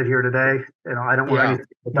branded here today. I don't wear anything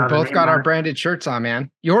without we both got our branded shirts on, man.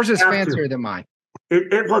 Yours is fancier than mine.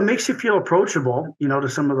 It makes you feel approachable, to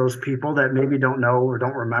some of those people that maybe don't know or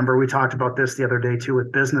don't remember. We talked about this the other day too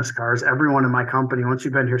with business cards. Everyone in my company, once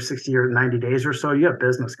you've been here 60 or 90 days or so, you have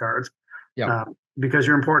business cards. Yeah. Because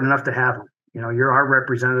you're important enough to have them. You're our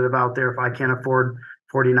representative out there. If I can't afford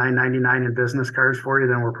 $49.99 in business cards for you,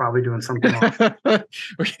 then we're probably doing something wrong.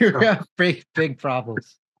 You have big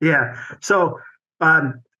problems. Yeah. So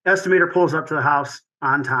estimator pulls up to the house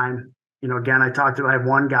on time. Again, I have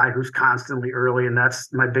one guy who's constantly early, and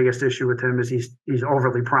that's my biggest issue with him is he's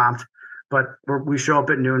overly prompt. But we show up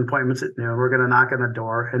at noon, appointments at noon. We're going to knock on the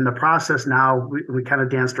door. And the process now, we kind of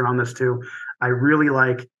danced around this too. I really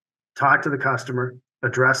talk to the customer,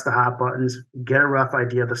 address the hot buttons, get a rough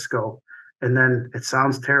idea of the scope. And then it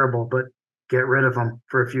sounds terrible, but get rid of them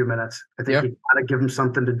for a few minutes. I think you got to give them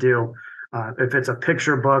something to do. If it's a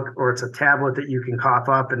picture book or it's a tablet that you can cough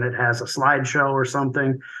up and it has a slideshow or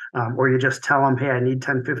something, or you just tell them, hey, I need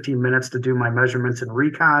 10, 15 minutes to do my measurements and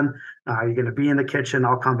recon. You're going to be in the kitchen.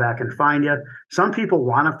 I'll come back and find you. Some people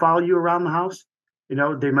want to follow you around the house.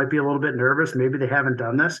 They might be a little bit nervous. Maybe they haven't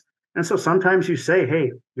done this. And so sometimes you say,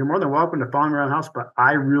 hey, you're more than welcome to follow me around the house, but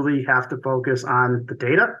I really have to focus on the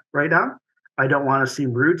data right now. I don't want to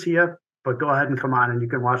seem rude to you, but go ahead and come on and you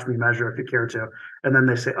can watch me measure if you care to. And then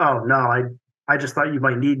they say, oh, no, I just thought you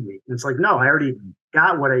might need me. And it's like, no, I already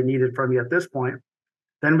got what I needed from you at this point.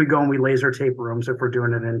 Then we go and we laser tape rooms if we're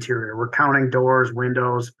doing an interior. We're counting doors,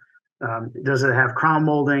 windows. Does it have crown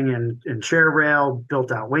molding and chair rail,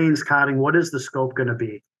 built out wainscoting? What is the scope going to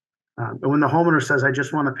be? And when the homeowner says, I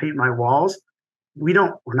just want to paint my walls, we're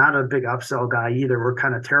not a big upsell guy either. We're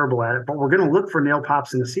kind of terrible at it, but we're going to look for nail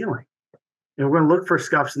pops in the ceiling. We're going to look for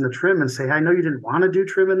scuffs in the trim and say, I know you didn't want to do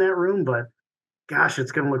trim in that room, but gosh,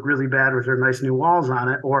 it's going to look really bad with their nice new walls on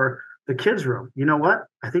it. Or the kids' room. You know what?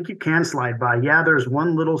 I think you can slide by. Yeah, there's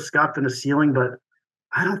one little scuff in the ceiling, but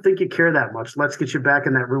I don't think you care that much. Let's get you back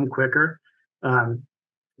in that room quicker.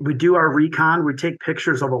 We do our recon. We take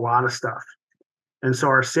pictures of a lot of stuff. And so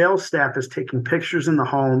our sales staff is taking pictures in the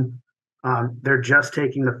home. They're just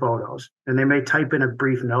taking the photos. And they may type in a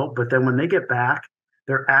brief note, but then when they get back,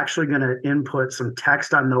 they're actually going to input some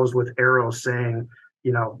text on those with arrows saying,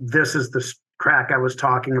 this is the crack I was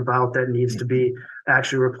talking about that needs to be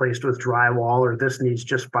actually replaced with drywall, or this needs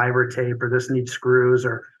just fiber tape, or this needs screws,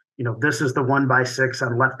 or this is the 1x6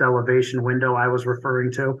 on left elevation window I was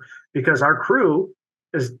referring to, because our crew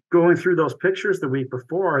is going through those pictures the week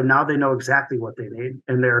before, and now they know exactly what they need,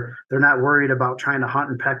 and they're not worried about trying to hunt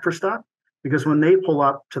and peck for stuff, because when they pull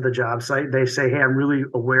up to the job site, they say, hey, I'm really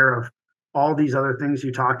aware of all these other things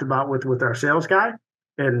you talked about with our sales guy,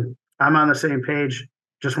 and I'm on the same page,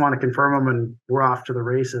 just want to confirm them, and we're off to the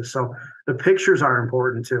races. So the pictures are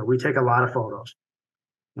important too. We take a lot of photos.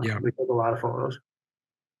 Yeah. We take a lot of photos.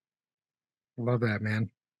 Love that, man.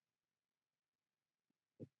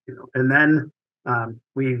 And then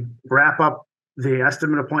we wrap up the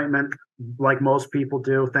estimate appointment like most people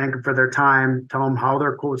do, thank them for their time, tell them how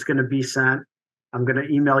their quote's going to be sent. I'm going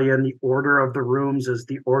to email you in the order of the rooms is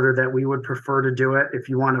the order that we would prefer to do it. If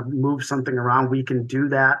you want to move something around, we can do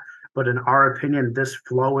that. But in our opinion, this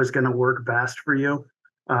flow is going to work best for you.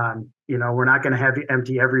 We're not going to have you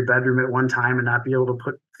empty every bedroom at one time and not be able to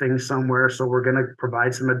put things somewhere. So we're going to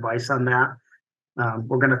provide some advice on that.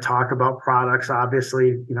 We're going to talk about products.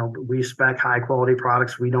 Obviously, we spec high quality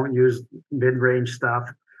products. We don't use mid-range stuff.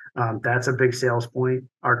 That's a big sales point.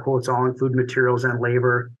 Our quotes all include materials and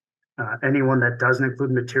labor. Anyone that doesn't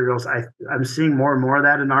include materials, I'm seeing more and more of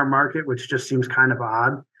that in our market, which just seems kind of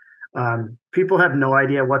odd. People have no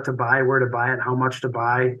idea what to buy, where to buy it, how much to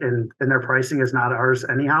buy, and their pricing is not ours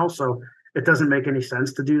anyhow. So it doesn't make any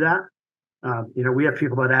sense to do that. We have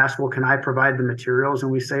people that ask, well, can I provide the materials?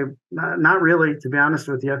 And we say, not really, to be honest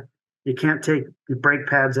with you. You can't take brake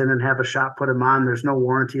pads in and have a shop put them on. There's no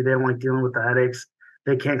warranty. They don't like dealing with the headaches.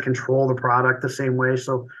 They can't control the product the same way.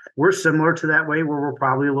 So we're similar to that way, where we're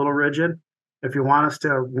probably a little rigid. If you want us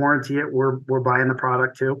to warranty it, we're buying the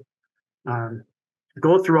product too.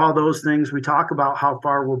 Go through all those things. We talk about how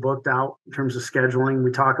far we're booked out in terms of scheduling.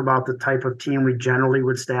 We talk about the type of team we generally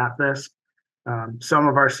would staff this. Some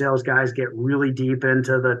of our sales guys get really deep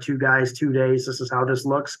into the 2 guys, 2 days. This is how this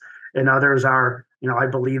looks. And others are, I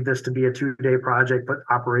believe this to be a 2-day project, but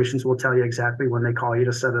operations will tell you exactly when they call you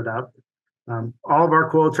to set it up. All of our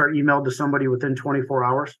quotes are emailed to somebody within 24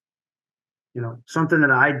 hours. Something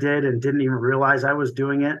that I did and didn't even realize I was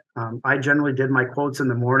doing it. I generally did my quotes in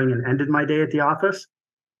the morning and ended my day at the office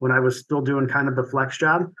when I was still doing kind of the flex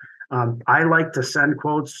job. I like to send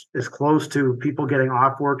quotes as close to people getting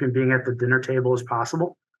off work and being at the dinner table as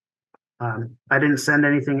possible. I didn't send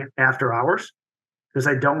anything after hours because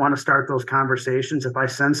I don't want to start those conversations. If I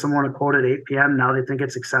send someone a quote at 8 p.m., now they think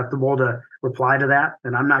it's acceptable to reply to that,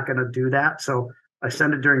 and I'm not going to do that. So I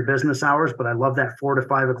send it during business hours, but I love that 4 to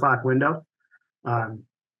 5 o'clock window. I'm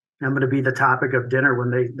going to be the topic of dinner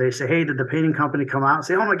when they say, hey, did the painting company come out and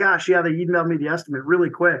say, oh my gosh, yeah, they emailed me the estimate really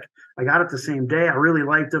quick. I got it the same day. I really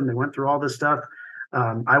liked them. They went through all this stuff.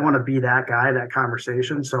 I want to be that guy, that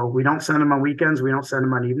conversation. So we don't send them on weekends. We don't send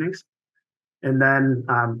them on evenings. And then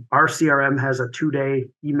our CRM has a 2-day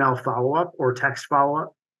email follow-up or text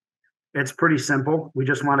follow-up. It's pretty simple. We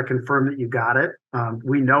just want to confirm that you got it.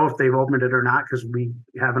 We know if they've opened it or not because we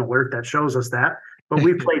have an alert that shows us that. But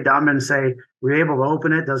we play dumb and say, we're able to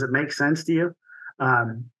open it. Does it make sense to you?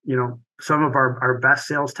 Some of our best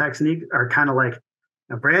sales technique are kind of like,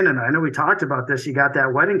 Brandon, I know we talked about this. You got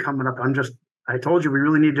that wedding coming up. I told you we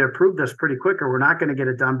really need to approve this pretty quick or we're not going to get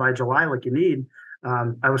it done by July like you need.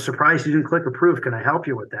 I was surprised you didn't click approve. Can I help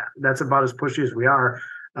you with that? That's about as pushy as we are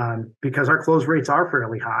because our close rates are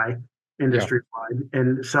fairly high industry-wide. Yeah.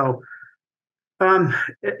 And so, and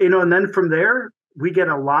then from there, we get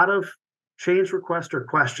a lot of change requests or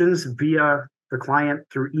questions via the client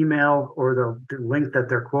through email or the link that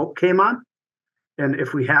their quote came on. And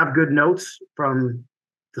if we have good notes from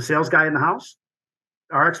the sales guy in the house,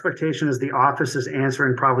 our expectation is the office is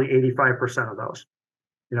answering probably 85% of those.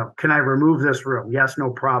 Can I remove this room? Yes, no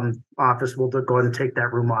problem. Office will go ahead and take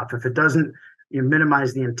that room off. If it doesn't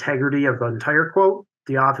minimize the integrity of the entire quote,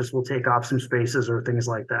 the office will take off some spaces or things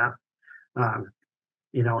like that.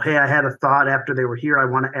 Hey, I had a thought after they were here. I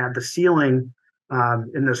want to add the ceiling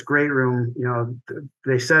in this great room.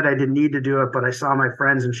 They said I didn't need to do it, but I saw my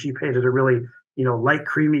friends and she painted a really, light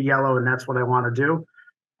creamy yellow, and that's what I want to do.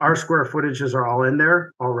 Our square footages are all in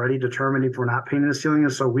there already determined if we're not painting the ceiling.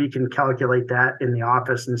 And so we can calculate that in the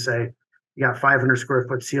office and say, you got 500 square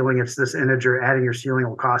foot ceiling. It's this integer. Adding your ceiling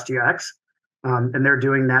will cost you X. And they're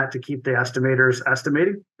doing that to keep the estimators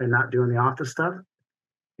estimating and not doing the office stuff.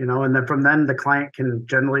 And then from then the client can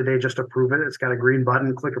generally, they just approve it. It's got a green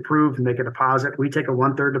button, click approve, make a deposit. We take a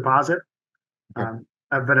 1/3 deposit. Okay.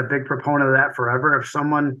 I've been a big proponent of that forever.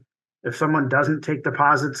 If someone doesn't take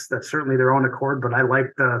deposits, that's certainly their own accord, but I like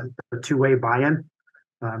the 2-way buy-in.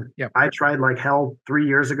 I tried like hell 3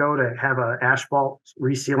 years ago to have an asphalt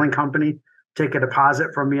resealing company take a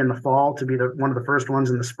deposit from me in the fall to be one of the first ones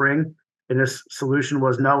in the spring. And his solution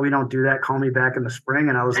was, no, we don't do that. Call me back in the spring.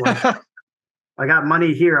 And I was like, I got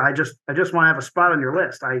money here. I just want to have a spot on your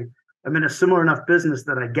list. I'm in a similar enough business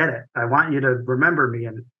that I get it. I want you to remember me,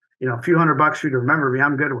 and a few $100 for you to remember me,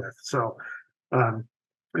 I'm good with. So,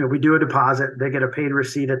 we do a deposit. They get a paid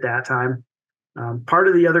receipt at that time. Part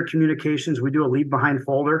of the other communications, we do a leave behind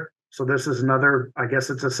folder. So this is another, I guess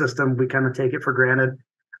it's a system. We kind of take it for granted.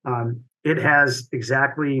 It has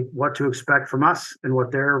exactly what to expect from us and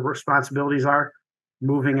what their responsibilities are,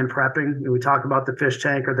 moving and prepping. We talk about the fish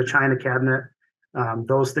tank or the china cabinet.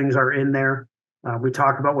 Those things are in there. We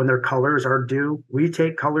talk about when their colors are due. We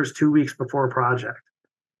take colors 2 weeks before a project.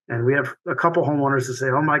 And we have a couple homeowners that say,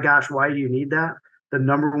 oh my gosh, why do you need that? The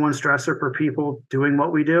number one stressor for people doing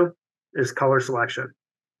what we do is color selection.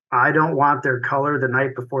 I don't want their color the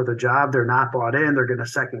night before the job. They're not bought in. They're going to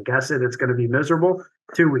second guess it. It's going to be miserable.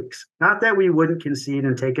 2 weeks. Not that we wouldn't concede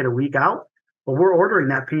and take it a week out, but we're ordering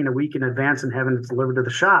that paint a week in advance and having it delivered to the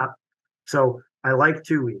shop. So I like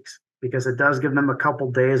 2 weeks because it does give them a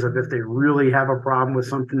couple days of if they really have a problem with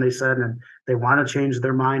something they said and they want to change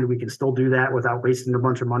their mind, we can still do that without wasting a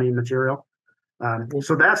bunch of money and material.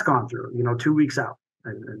 So that's gone through, 2 weeks out.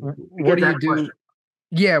 And what do you do? Question.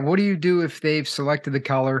 Yeah. What do you do if they've selected the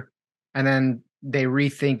color and then they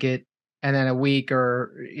rethink it? And then a week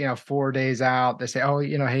or, 4 days out, they say, oh,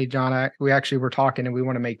 hey, John, we actually were talking and we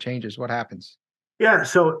want to make changes. What happens? Yeah.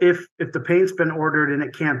 So if the paint's been ordered and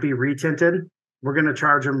it can't be retinted, we're going to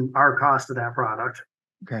charge them our cost of that product.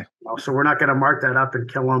 Okay. So we're not going to mark that up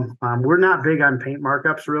and kill them. We're not big on paint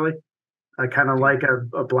markups, really. I kind of like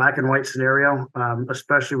a black and white scenario,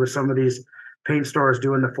 especially with some of these paint stores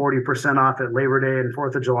doing the 40% off at Labor Day and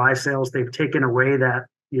 4th of July sales. They've taken away that,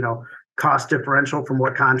 cost differential from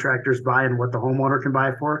what contractors buy and what the homeowner can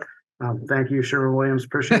buy for. Thank you, Sherwin-Williams.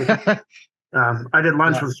 Appreciate it. I did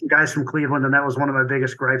lunch with some guys from Cleveland, and that was one of my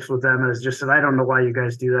biggest gripes with them is just that I don't know why you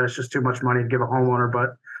guys do that. It's just too much money to give a homeowner,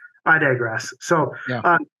 but I digress. So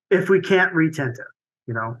if we can't retint it,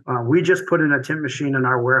 we just put in a tint machine in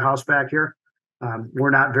our warehouse back here.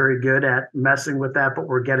 We're not very good at messing with that, but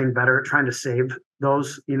we're getting better at trying to save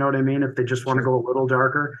those. You know what I mean? If they just want to go a little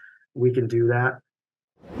darker, we can do that.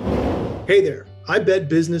 Hey there, I bet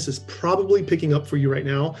business is probably picking up for you right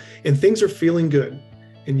now and things are feeling good.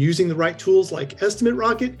 And using the right tools like Estimate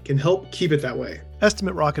Rocket can help keep it that way.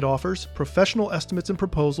 Estimate Rocket offers professional estimates and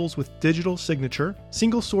proposals with digital signature,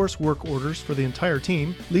 single source work orders for the entire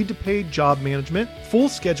team, lead to paid job management, full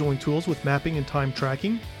scheduling tools with mapping and time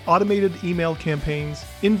tracking, automated email campaigns,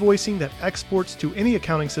 invoicing that exports to any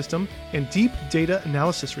accounting system, and deep data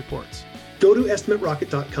analysis reports. Go to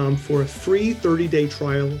estimaterocket.com for a free 30-day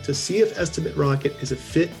trial to see if Estimate Rocket is a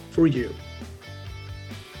fit for you.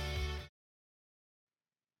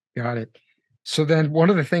 Got it. So then one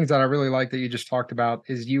of the things that I really like that you just talked about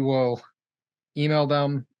is you will email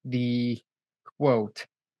them the quote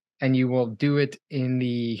and you will do it in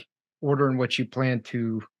the order in which you plan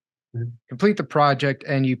to complete the project,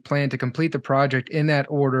 and you plan to complete the project in that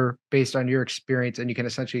order based on your experience, and you can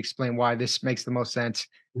essentially explain why this makes the most sense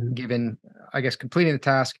given, I guess, completing the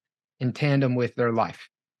task in tandem with their life,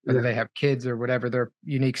 whether they have kids or whatever their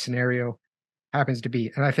unique scenario happens to be.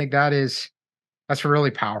 And I think that's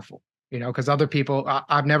really powerful, because other people,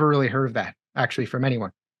 I've never really heard of that actually from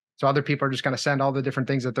anyone. So other people are just going to send all the different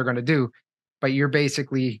things that they're going to do, but you're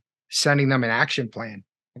basically sending them an action plan,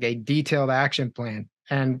 like a detailed action plan.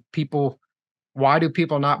 And why do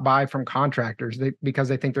people not buy from contractors? Because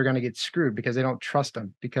they think they're going to get screwed, because they don't trust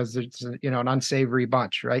them, because it's an unsavory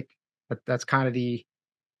bunch, right? But that's kind of the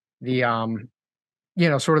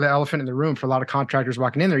sort of the elephant in the room for a lot of contractors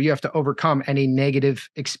walking in there. You have to overcome any negative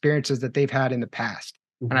experiences that they've had in the past.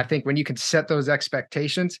 And I think when you can set those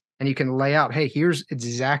expectations and you can lay out, hey, here's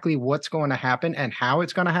exactly what's going to happen and how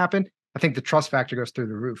it's going to happen, I think the trust factor goes through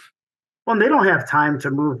the roof. Well, they don't have time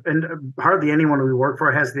to move, and hardly anyone we work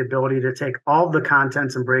for has the ability to take all the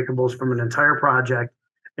contents and breakables from an entire project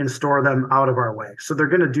and store them out of our way. So they're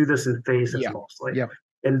going to do this in phases mostly. Yeah.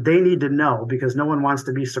 And they need to know, because no one wants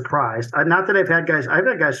to be surprised. Not that I've had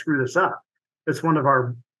guys screw this up. It's one of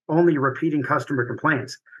our only repeating customer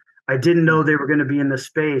complaints. I didn't know they were going to be in this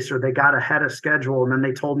space, or they got ahead of schedule, and then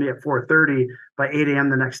they told me at 4:30 by 8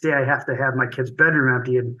 a.m. the next day I have to have my kid's bedroom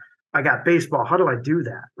empty, and I got baseball. How do I do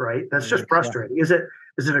that? Right? That's just frustrating. Yeah.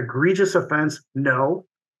 Is it egregious offense? No,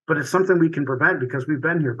 but it's something we can prevent because we've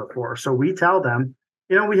been here before. So we tell them,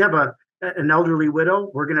 we have an elderly widow.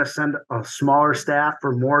 We're going to send a smaller staff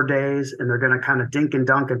for more days, and they're going to kind of dink and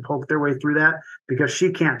dunk and poke their way through that because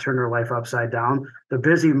she can't turn her life upside down. The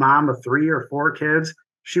busy mom of 3 or 4 kids,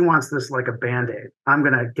 She wants this like a Band-Aid. I'm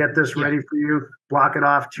going to get this ready for you, block it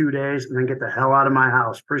off 2 days, and then get the hell out of my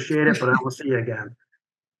house. Appreciate it, but I will see you again.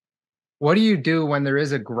 What do you do when there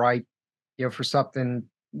is a gripe, for something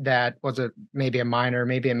that was maybe a minor,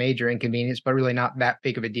 maybe a major inconvenience, but really not that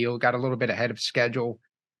big of a deal, got a little bit ahead of schedule?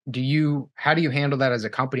 How do you handle that as a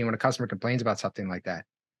company when a customer complains about something like that?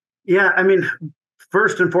 Yeah, I mean,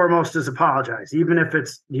 first and foremost is apologize, even if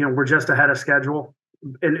it's, we're just ahead of schedule,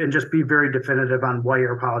 and just be very definitive on why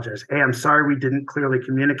you're apologizing. Hey, I'm sorry we didn't clearly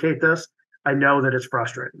communicate this. I know that it's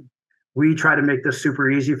frustrating. We try to make this super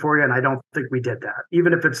easy for you, and I don't think we did that,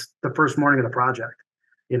 even if it's the first morning of the project.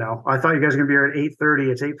 I thought you guys were going to be here at 8:30.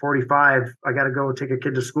 It's 8:45. I got to go take a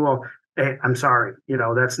kid to school. Hey, I'm sorry.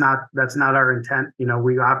 That's not our intent.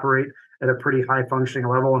 We operate at a pretty high functioning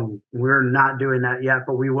level, and we're not doing that yet,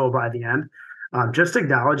 but we will by the end. Just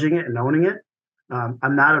acknowledging it and owning it.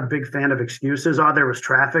 I'm not a big fan of excuses. Oh, there was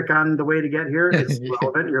traffic on the way to get here. It's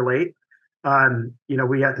relevant. You're late.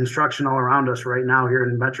 We got construction all around us right now here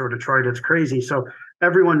in Metro Detroit. It's crazy. So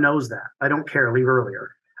everyone knows that. I don't care. Leave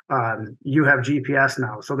earlier. You have GPS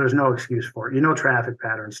now, so there's no excuse for it. Traffic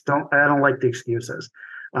patterns. I don't like the excuses.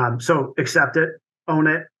 So accept it, own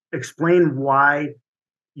it, explain why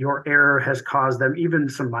your error has caused them even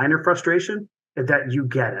some minor frustration, that you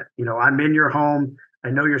get it. I'm in your home. I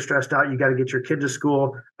know you're stressed out. You got to get your kid to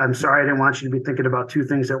school. I'm sorry. I didn't want you to be thinking about two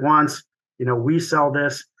things at once. We sell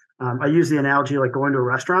this. I use the analogy like going to a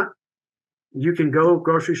restaurant. You can go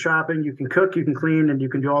grocery shopping, you can cook, you can clean, and you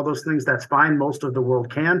can do all those things. That's fine. Most of the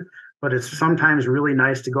world can, but it's sometimes really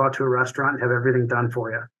nice to go out to a restaurant and have everything done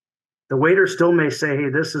for you. The waiter still may say, hey,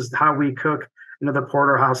 this is how we cook the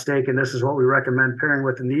porterhouse steak, and this is what we recommend pairing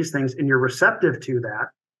with, and these things, and you're receptive to that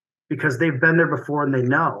because they've been there before and they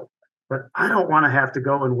know. But I don't want to have to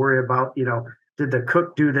go and worry about, did the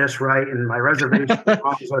cook do this right? And my reservation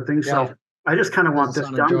or things. Yeah. So I just kind of want this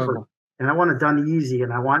done and I want it done easy,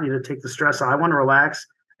 and I want you to take the stress out. I want to relax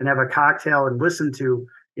and have a cocktail and listen to,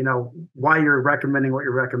 why you're recommending what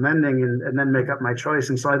you're recommending, and then make up my choice.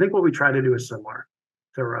 And so I think what we try to do is similar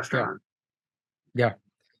to a restaurant. Yeah.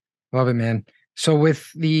 Love it, man. So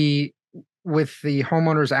with the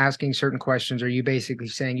homeowners asking certain questions, are you basically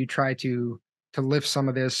saying you try to lift some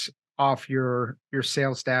of this off your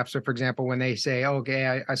sales staff? So for example, when they say,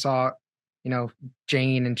 okay, I saw,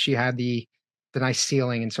 Jane, and she had the nice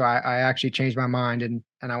ceiling, and so I actually changed my mind and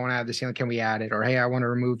I want to add the ceiling. Can we add it? Or, hey, I want to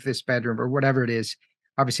remove this bedroom, or whatever it is.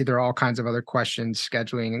 Obviously, there are all kinds of other questions,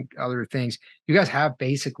 scheduling and other things. You guys have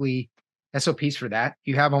basically SOPs for that.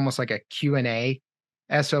 You have almost like a Q&A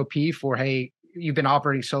SOP for, hey, you've been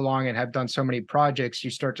operating so long and have done so many projects, you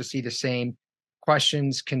start to see the same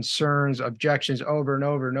questions, concerns, objections over and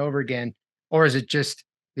over and over again. Or is it just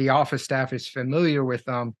the office staff is familiar with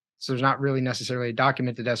them, so there's not really necessarily a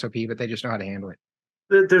documented SOP, but they just know how to handle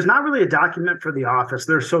it? There's not really a document for the office.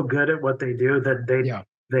 They're so good at what they do that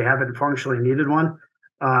they haven't functionally needed one.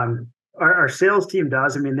 Our sales team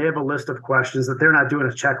does. I mean, they have a list of questions that they're not doing a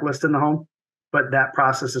checklist in the home, but that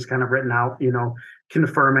process is kind of written out,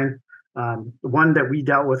 confirming. One that we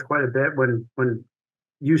dealt with quite a bit, when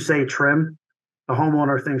you say trim, a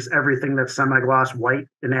homeowner thinks everything that's semi-gloss white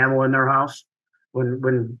enamel in their house.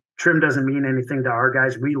 When trim doesn't mean anything to our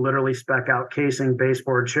guys, we literally spec out casing,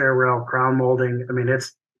 baseboard, chair rail, crown molding. I mean,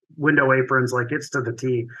 it's window aprons, like it's to the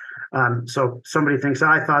T. So somebody thinks,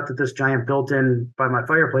 I thought that this giant built-in by my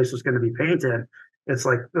fireplace was going to be painted. It's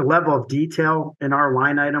like the level of detail in our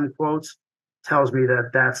line item quotes tells me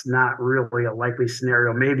that that's not really a likely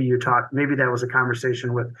scenario. Maybe that was a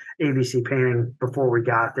conversation with ABC Painting before we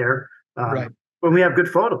got there. Right. But we have good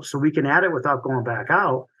photos, so we can add it without going back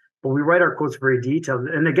out. But we write our quotes very detailed.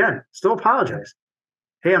 And again, still apologize.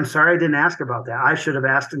 Hey, I'm sorry I didn't ask about that. I should have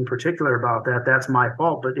asked in particular about that. That's my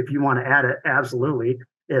fault. But if you want to add it, absolutely,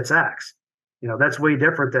 it's X. That's way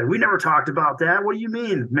different than, we never talked about that. What do you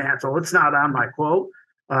mean, Mantle? It's not on my quote.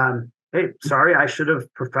 Hey, sorry, I should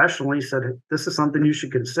have professionally said, this is something you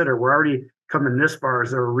should consider. We're already coming this far.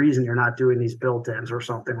 Is there a reason you're not doing these built-ins or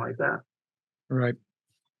something like that? Right.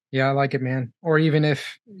 Yeah, I like it, man. Or even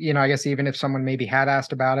if, I guess even if someone maybe had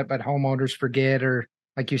asked about it, but homeowners forget, or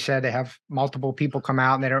like you said, they have multiple people come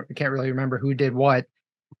out and they can't really remember who did what.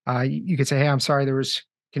 You could say, hey, I'm sorry, there was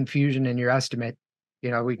confusion in your estimate.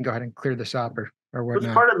 We can go ahead and clear this up or whatnot.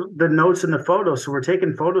 It's part of the notes in the photos. So we're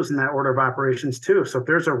taking photos in that order of operations too. So if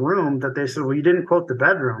there's a room that they said, well, you didn't quote the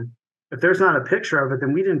bedroom, if there's not a picture of it,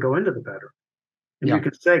 then we didn't go into the bedroom. And you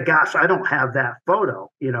could say, gosh, I don't have that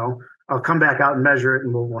photo, I'll come back out and measure it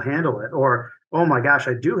and we'll handle it. Or, oh my gosh,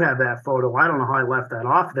 I do have that photo. I don't know how I left that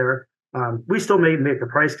off there. We still may make a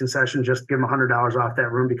price concession, just give them $100 off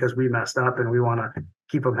that room because we messed up and we want to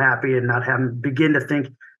keep them happy and not have them begin to think,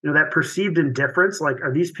 that perceived indifference. Like,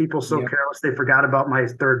 are these people so careless they forgot about my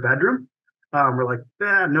third bedroom? We're like,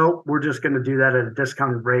 nope, we're just going to do that at a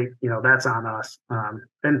discounted rate. That's on us.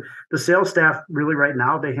 And the sales staff really right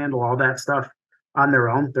now, they handle all that stuff on their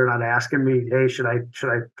own. They're not asking me, hey, should I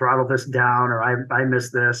throttle this down, or I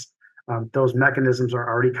missed this. Those mechanisms are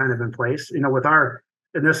already kind of in place.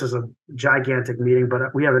 And this is a gigantic meeting,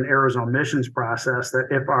 but we have an errors and omissions process that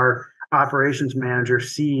if our operations manager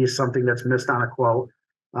sees something that's missed on a quote,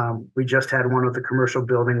 we just had one with the commercial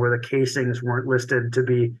building where the casings weren't listed to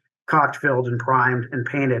be caulk filled and primed and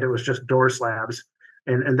painted. It was just door slabs.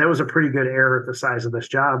 And that was a pretty good error at the size of this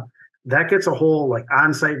job. That gets a whole like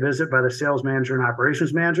on-site visit by the sales manager and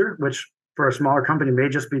operations manager, which for a smaller company may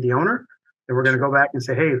just be the owner. And we're going to go back and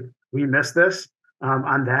say, hey, we missed this.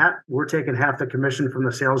 On that, we're taking half the commission from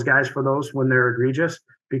the sales guys for those when they're egregious,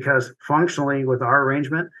 because functionally with our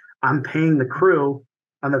arrangement, I'm paying the crew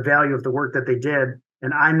on the value of the work that they did.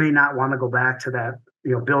 And I may not want to go back to that,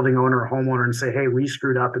 building owner or homeowner and say, hey, we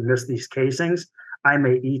screwed up and missed these casings. I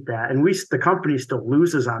may eat that. And the company still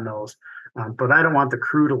loses on those, but I don't want the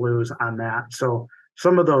crew to lose on that. So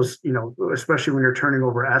some of those, especially when you're turning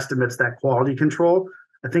over estimates, that quality control,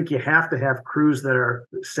 I think you have to have crews that are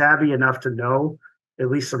savvy enough to know at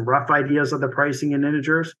least some rough ideas of the pricing and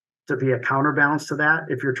integers to be a counterbalance to that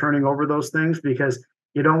if you're turning over those things, because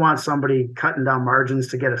you don't want somebody cutting down margins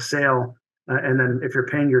to get a sale. And then if you're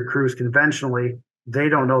paying your crews conventionally, they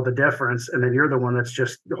don't know the difference. And then you're the one that's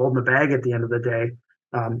just holding the bag at the end of the day.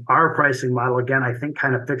 Our pricing model, again, I think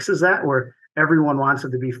kind of fixes that, where everyone wants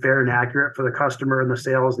it to be fair and accurate for the customer and the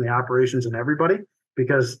sales and the operations and everybody,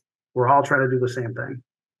 because we're all trying to do the same thing.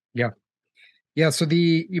 Yeah. Yeah. So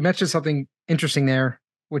you mentioned something interesting there,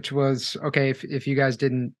 which was, okay, if you guys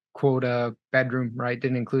didn't quote a bedroom, right,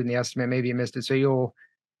 didn't include in the estimate, maybe you missed it. So you'll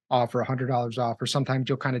offer $100 off, or sometimes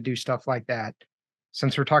you'll kind of do stuff like that.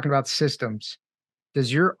 Since we're talking about systems,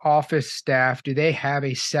 does your office staff, do they have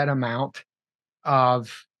a set amount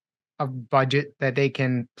of budget that they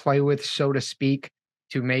can play with, so to speak,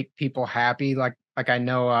 to make people happy? Like I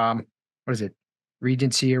know, what is it?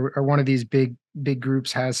 Regency or one of these big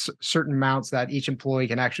groups has certain amounts that each employee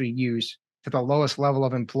can actually use to the lowest level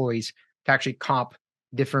of employees to actually comp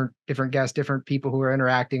different guests, different people who are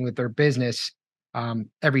interacting with their business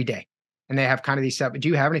every day. And they have kind of these set. But do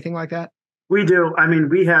you have anything like that? We do. I mean,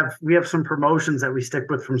 we have some promotions that we stick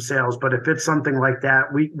with from sales, but if it's something like that,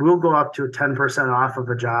 we'll go up to 10% off of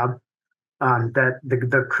a job that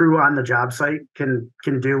the crew on the job site can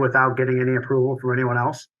do without getting any approval from anyone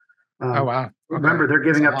else. Oh, wow. Okay. Remember, they're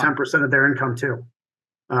giving up 10% of their income too,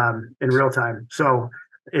 in real time. So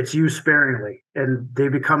it's used sparingly, and they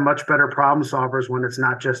become much better problem solvers when it's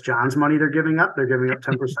not just John's money they're giving up. They're giving up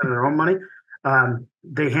 10% of their own money.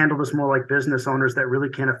 They handle this more like business owners that really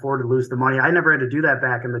can't afford to lose the money. I never had to do that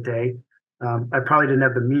back in the day. I probably didn't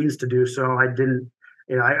have the means to do so. I didn't,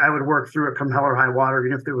 I would work through it come hell or high water.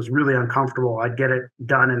 Even if it was really uncomfortable, I'd get it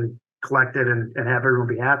done and collected and have everyone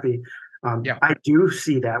be happy. I do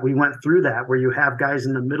see that. We went through that where you have guys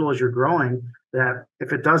in the middle as you're growing that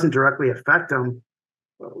if it doesn't directly affect them,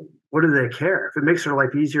 what do they care? If it makes their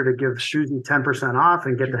life easier to give Susie 10% off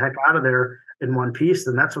and get the heck out of there in one piece,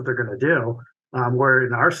 then that's what they're going to do. Where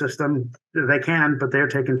in our system, they can, but they're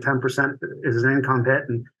taking 10% as an income hit.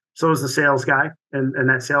 And so is the sales guy. And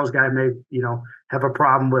that sales guy may, have a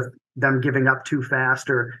problem with them giving up too fast,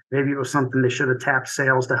 or maybe it was something they should have tapped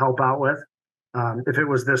sales to help out with. If it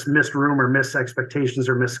was this missed room or missed expectations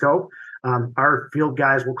or missed scope, our field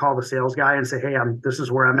guys will call the sales guy and say, hey, this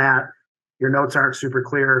is where I'm at. Your notes aren't super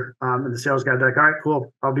clear. And the sales guy will be like, all right,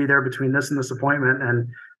 cool. I'll be there between this and this appointment. And,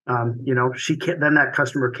 she can't, then that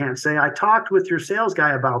customer can't say, I talked with your sales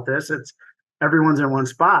guy about this. It's everyone's in one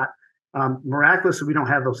spot. Miraculously, we don't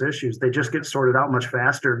have those issues. They just get sorted out much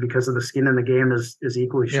faster because of the skin in the game is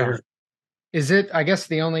equally shared. Is it, I guess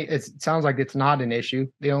it sounds like it's not an issue.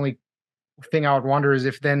 The only thing I would wonder is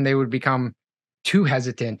if then they would become too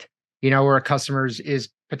hesitant, where a customer is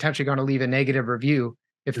potentially going to leave a negative review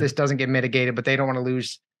if this doesn't get mitigated, but they don't want to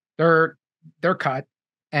lose their cut,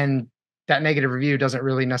 and that negative review doesn't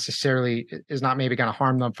really necessarily is not maybe going to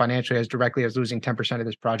harm them financially as directly as losing 10% of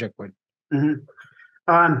this project would.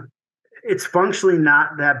 Mm-hmm. It's functionally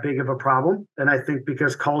not that big of a problem. And I think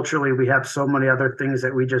because culturally we have so many other things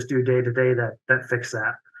that we just do day to day that fix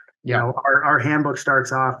that. Yeah. Our handbook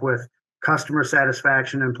starts off with customer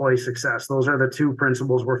satisfaction, employee success. Those are the two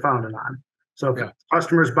principles we're founded on. So if the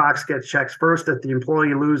customer's box gets checked first, if the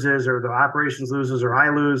employee loses or the operations loses or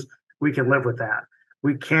I lose, we can live with that.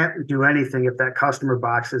 We can't do anything if that customer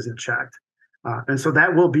box isn't checked. And so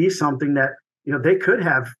that will be something that, they could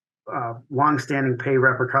have longstanding pay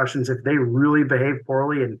repercussions. If they really behave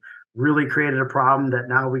poorly and really created a problem that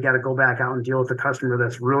now we got to go back out and deal with a customer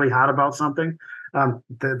that's really hot about something,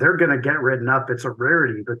 they're going to get written up. It's a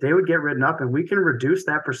rarity, but they would get written up, and we can reduce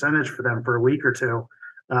that percentage for them for a week or two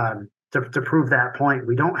to prove that point.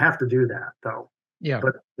 We don't have to do that, though. Yeah.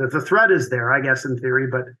 But the threat is there, I guess, in theory.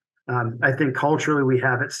 But I think culturally we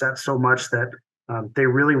have it set so much that they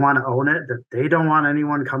really want to own it, that they don't want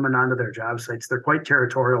anyone coming onto their job sites. They're quite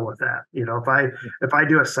territorial with that. If I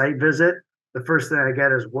do a site visit, the first thing I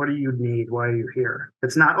get is, what do you need? Why are you here?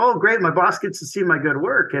 It's not, oh, great, my boss gets to see my good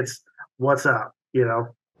work. It's, what's up?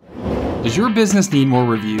 Does your business need more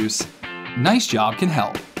reviews? Nice Job can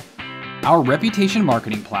help. Our reputation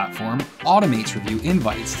marketing platform automates review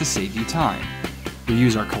invites to save you time.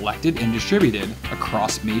 Reviews are collected and distributed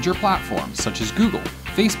across major platforms such as Google,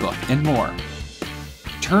 Facebook, and more.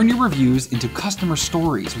 Turn your reviews into customer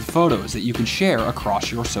stories with photos that you can share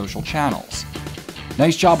across your social channels.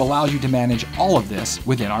 Nice Job allows you to manage all of this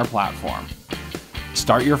within our platform.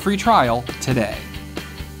 Start your free trial today.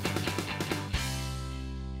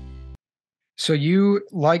 So you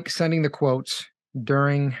like sending the quotes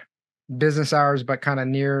during business hours, but kind of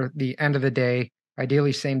near the end of the day,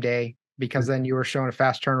 ideally same day, because then you are showing a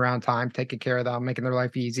fast turnaround time, taking care of them, making their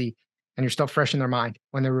life easy, and you're still fresh in their mind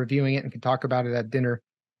when they're reviewing it and can talk about it at dinner.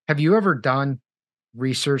 Have you ever done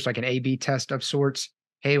research, like an A/B test of sorts?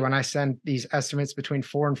 Hey, when I send these estimates between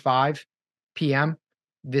 4 and 5 p.m.,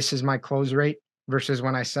 this is my close rate versus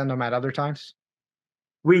when I send them at other times?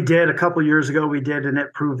 We did a couple years ago. We did, and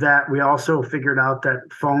it proved that. We also figured out that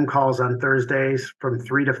phone calls on Thursdays from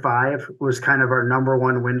 3 to 5 was kind of our number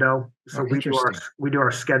one window. So we do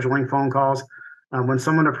our scheduling phone calls. When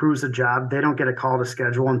someone approves a job, they don't get a call to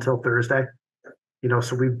schedule until Thursday.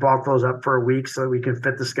 So we bulk those up for a week so that we can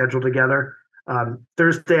fit the schedule together.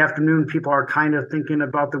 Thursday afternoon, people are kind of thinking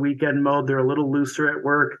about the weekend mode. They're a little looser at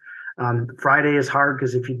work. Friday is hard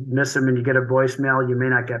because if you miss them and you get a voicemail, you may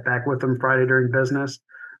not get back with them Friday during business.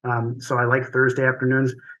 So I like Thursday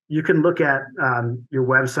afternoons. You can look at your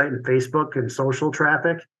website and Facebook and social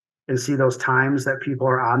traffic and see those times that people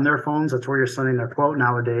are on their phones. That's where you're sending their quote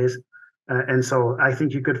nowadays. And so I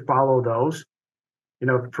think you could follow those,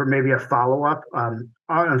 for maybe a follow-up.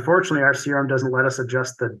 Unfortunately, our CRM doesn't let us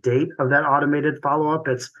adjust the date of that automated follow-up.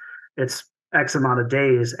 It's X amount of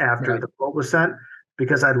days after the quote was sent,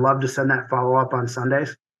 because I'd love to send that follow-up on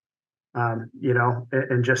Sundays.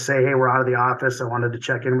 And just say, hey, we're out of the office. I wanted to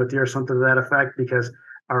check in with you or something to that effect, because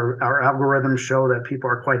our algorithms show that people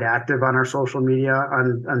are quite active on our social media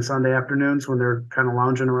on Sunday afternoons when they're kind of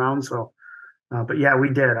lounging around. So, but yeah, we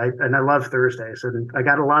did. I love Thursdays, and I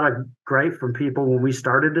got a lot of gripe from people when we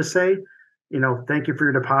started to say, thank you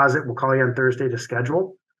for your deposit. We'll call you on Thursday to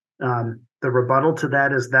schedule. The rebuttal to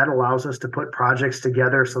that is that allows us to put projects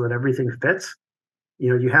together so that everything fits.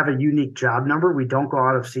 You have a unique job number. We don't go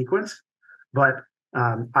out of sequence, but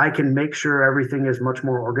I can make sure everything is much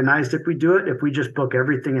more organized if we do it. If we just book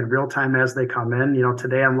everything in real time as they come in,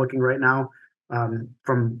 today I'm looking right now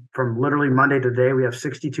from literally Monday to today, we have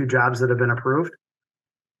 62 jobs that have been approved,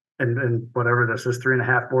 and whatever this is,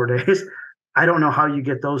 3.5, 4 days. I don't know how you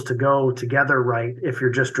get those to go together right if you're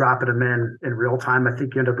just dropping them in real time. I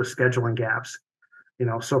think you end up with scheduling gaps.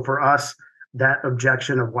 So for us, that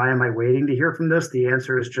objection of why am I waiting to hear from this? The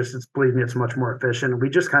answer is just, believe me, it's much more efficient. And we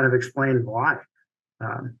just kind of explained why.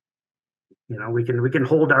 We can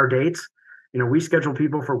hold our dates. We schedule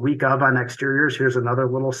people for week of on exteriors. Here's another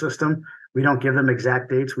little system. We don't give them exact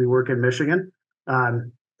dates. We work in Michigan.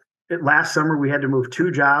 Last summer, we had to move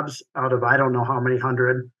 2 jobs out of I don't know how many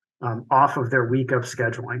hundred off of their week of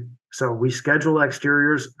scheduling. So we schedule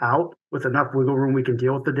exteriors out with enough wiggle room. We can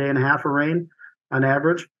deal with the day and a half of rain on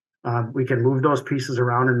average. We can move those pieces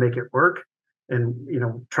around and make it work,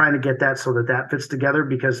 and trying to get that so that fits together,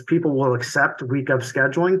 because people will accept week of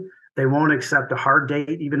scheduling. They won't accept a hard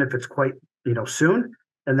date, even if it's quite soon,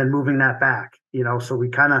 and then moving that back. So we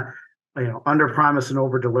kind of under promise and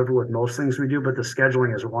over deliver with most things we do, but the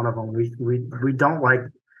scheduling is one of them. We don't like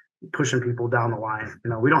pushing people down the line.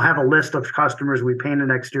 We don't have a list of customers. We paint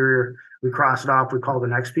an exterior, we cross it off, we call the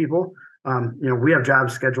next people. We have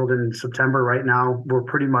jobs scheduled in September right now. We're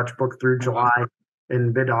pretty much booked through July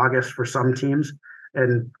and mid-August for some teams.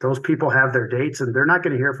 And those people have their dates, and they're not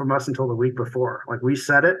going to hear from us until the week before. Like, we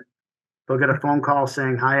set it. They'll get a phone call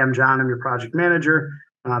saying, hi, I'm John. I'm your project manager.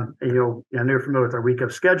 I know you're familiar with our week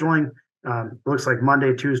of scheduling. Looks like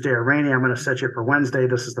Monday, Tuesday are rainy. I'm going to set you for Wednesday.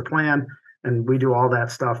 This is the plan. And we do all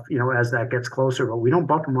that stuff, as that gets closer, but we don't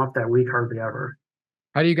bump them up that week hardly ever.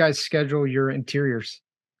 How do you guys schedule your interiors?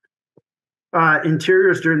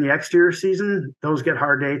 Interiors during the exterior season, those get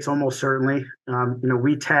hard dates almost certainly.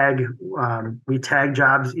 We tag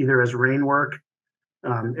jobs either as rain work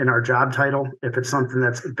in our job title. If it's something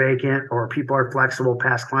that's vacant or people are flexible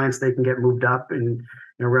past clients, they can get moved up. And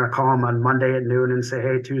we're going to call them on Monday at noon and say,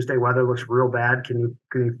 hey, Tuesday weather looks real bad. Can you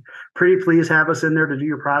pretty please have us in there to do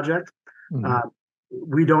your project? Mm-hmm.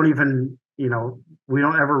 We don't even, we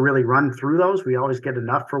don't ever really run through those. We always get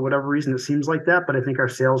enough for whatever reason. It seems like that. But I think our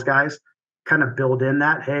sales guys kind of build in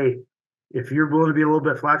that, hey, if you're willing to be a little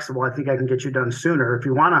bit flexible, I think I can get you done sooner. If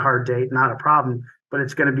you want a hard date, not a problem, but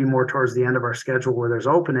it's going to be more towards the end of our schedule where there's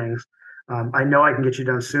openings. I know I can get you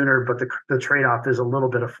done sooner, but the trade-off is a little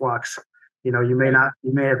bit of flux. You may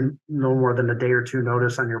have no more than a day or two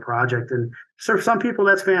notice on your project. And so for some people,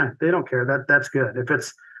 that's fine. They don't care. That's good. If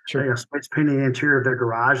it's somebody's painting the interior of their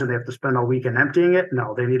garage and they have to spend all weekend emptying it,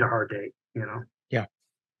 no, they need a hard date,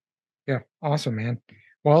 Yeah. Awesome, man.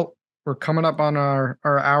 Well, we're coming up on our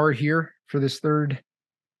hour here for this third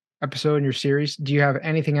episode in your series. Do you have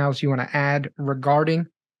anything else you want to add regarding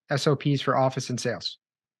SOPs for office and sales?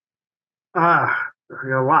 A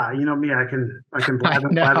lot. You know me, I can blab.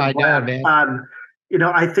 I know, man.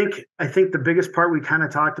 I think the biggest part we kind of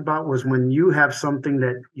talked about was when you have something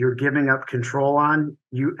that you're giving up control on,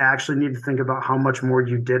 you actually need to think about how much more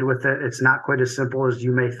you did with it. It's not quite as simple as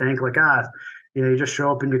you may think. Like, you just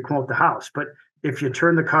show up and you quote the house. But if you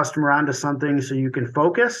turn the customer onto something so you can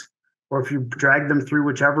focus, or if you drag them through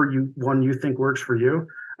whichever one you think works for you,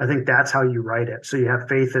 I think that's how you write it. So you have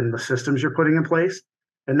faith in the systems you're putting in place,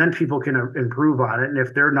 and then people can improve on it. And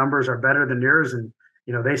if their numbers are better than yours, and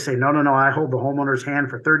they say, no, I hold the homeowner's hand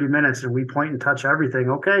for 30 minutes and we point and touch everything.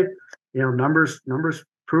 Okay, numbers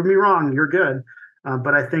prove me wrong. You're good.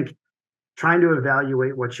 But I think trying to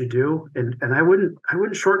evaluate what you do, and I wouldn't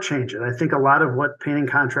shortchange it. I think a lot of what painting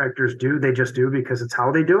contractors do, they just do because it's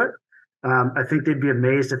how they do it. I think they'd be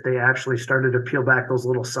amazed if they actually started to peel back those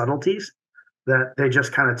little subtleties that they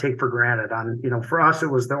just kind of take for granted. For us, it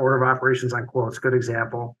was the order of operations on quotes. Good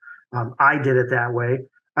example. I did it that way.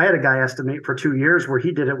 I had a guy estimate for 2 years where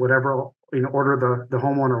he did it whatever order the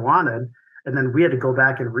homeowner wanted, and then we had to go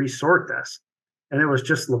back and resort this. And it was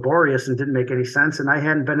just laborious and didn't make any sense. And I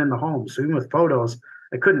hadn't been in the home. So even with photos,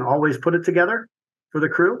 I couldn't always put it together for the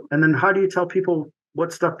crew. And then how do you tell people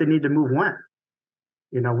what stuff they need to move when?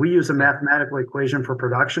 We use a mathematical equation for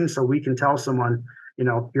production. So we can tell someone,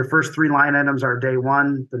 your first 3 line items are day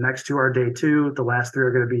 1. The next 2 are day 2. The last 3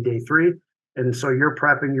 are going to be day 3. And so you're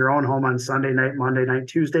prepping your own home on Sunday night, Monday night,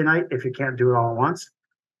 Tuesday night, if you can't do it all at once.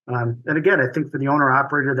 And again, I think for the owner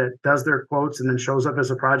operator that does their quotes and then shows up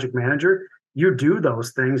as a project manager, you do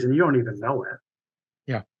those things and you don't even know it.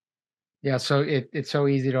 Yeah. So it's so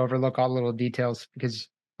easy to overlook all the little details because,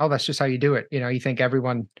 that's just how you do it. You think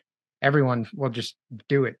everyone will just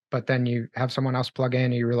do it, but then you have someone else plug in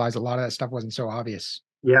and you realize a lot of that stuff wasn't so obvious.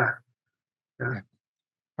 Yeah. All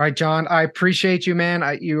right, John, I appreciate you, man.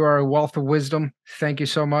 You are a wealth of wisdom. Thank you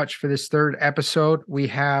so much for this third episode. We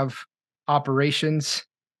have operations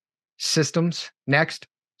systems next.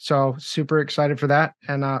 So super excited for that.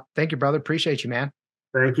 And thank you, brother. Appreciate you, man.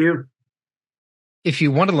 Thank you. If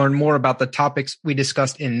you want to learn more about the topics we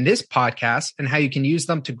discussed in this podcast and how you can use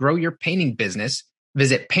them to grow your painting business,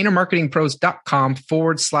 visit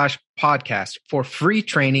paintermarketingpros.com/podcast for free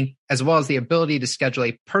training, as well as the ability to schedule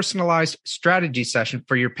a personalized strategy session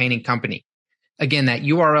for your painting company. Again, that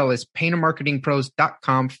URL is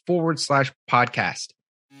paintermarketingpros.com/podcast.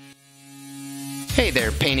 Hey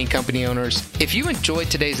there, painting company owners. If you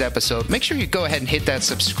enjoyed today's episode, make sure you go ahead and hit that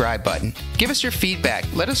subscribe button. Give us your feedback.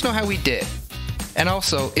 Let us know how we did. And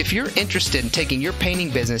also, if you're interested in taking your painting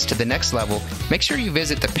business to the next level, make sure you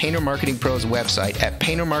visit the Painter Marketing Pros website at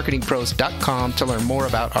paintermarketingpros.com to learn more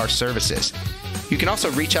about our services. You can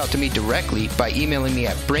also reach out to me directly by emailing me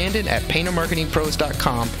at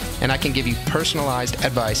brandon@paintermarketingpros.com, and I can give you personalized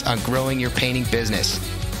advice on growing your painting business.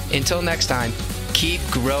 Until next time, keep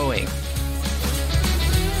growing.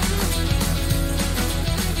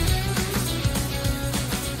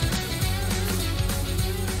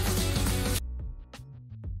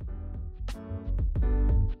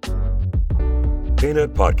 PaintNet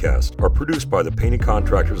podcasts are produced by the Painting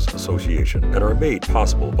Contractors Association and are made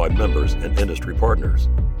possible by members and industry partners.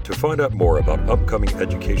 To find out more about upcoming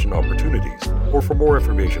education opportunities or for more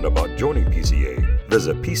information about joining PCA,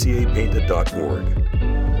 visit pcapainted.org.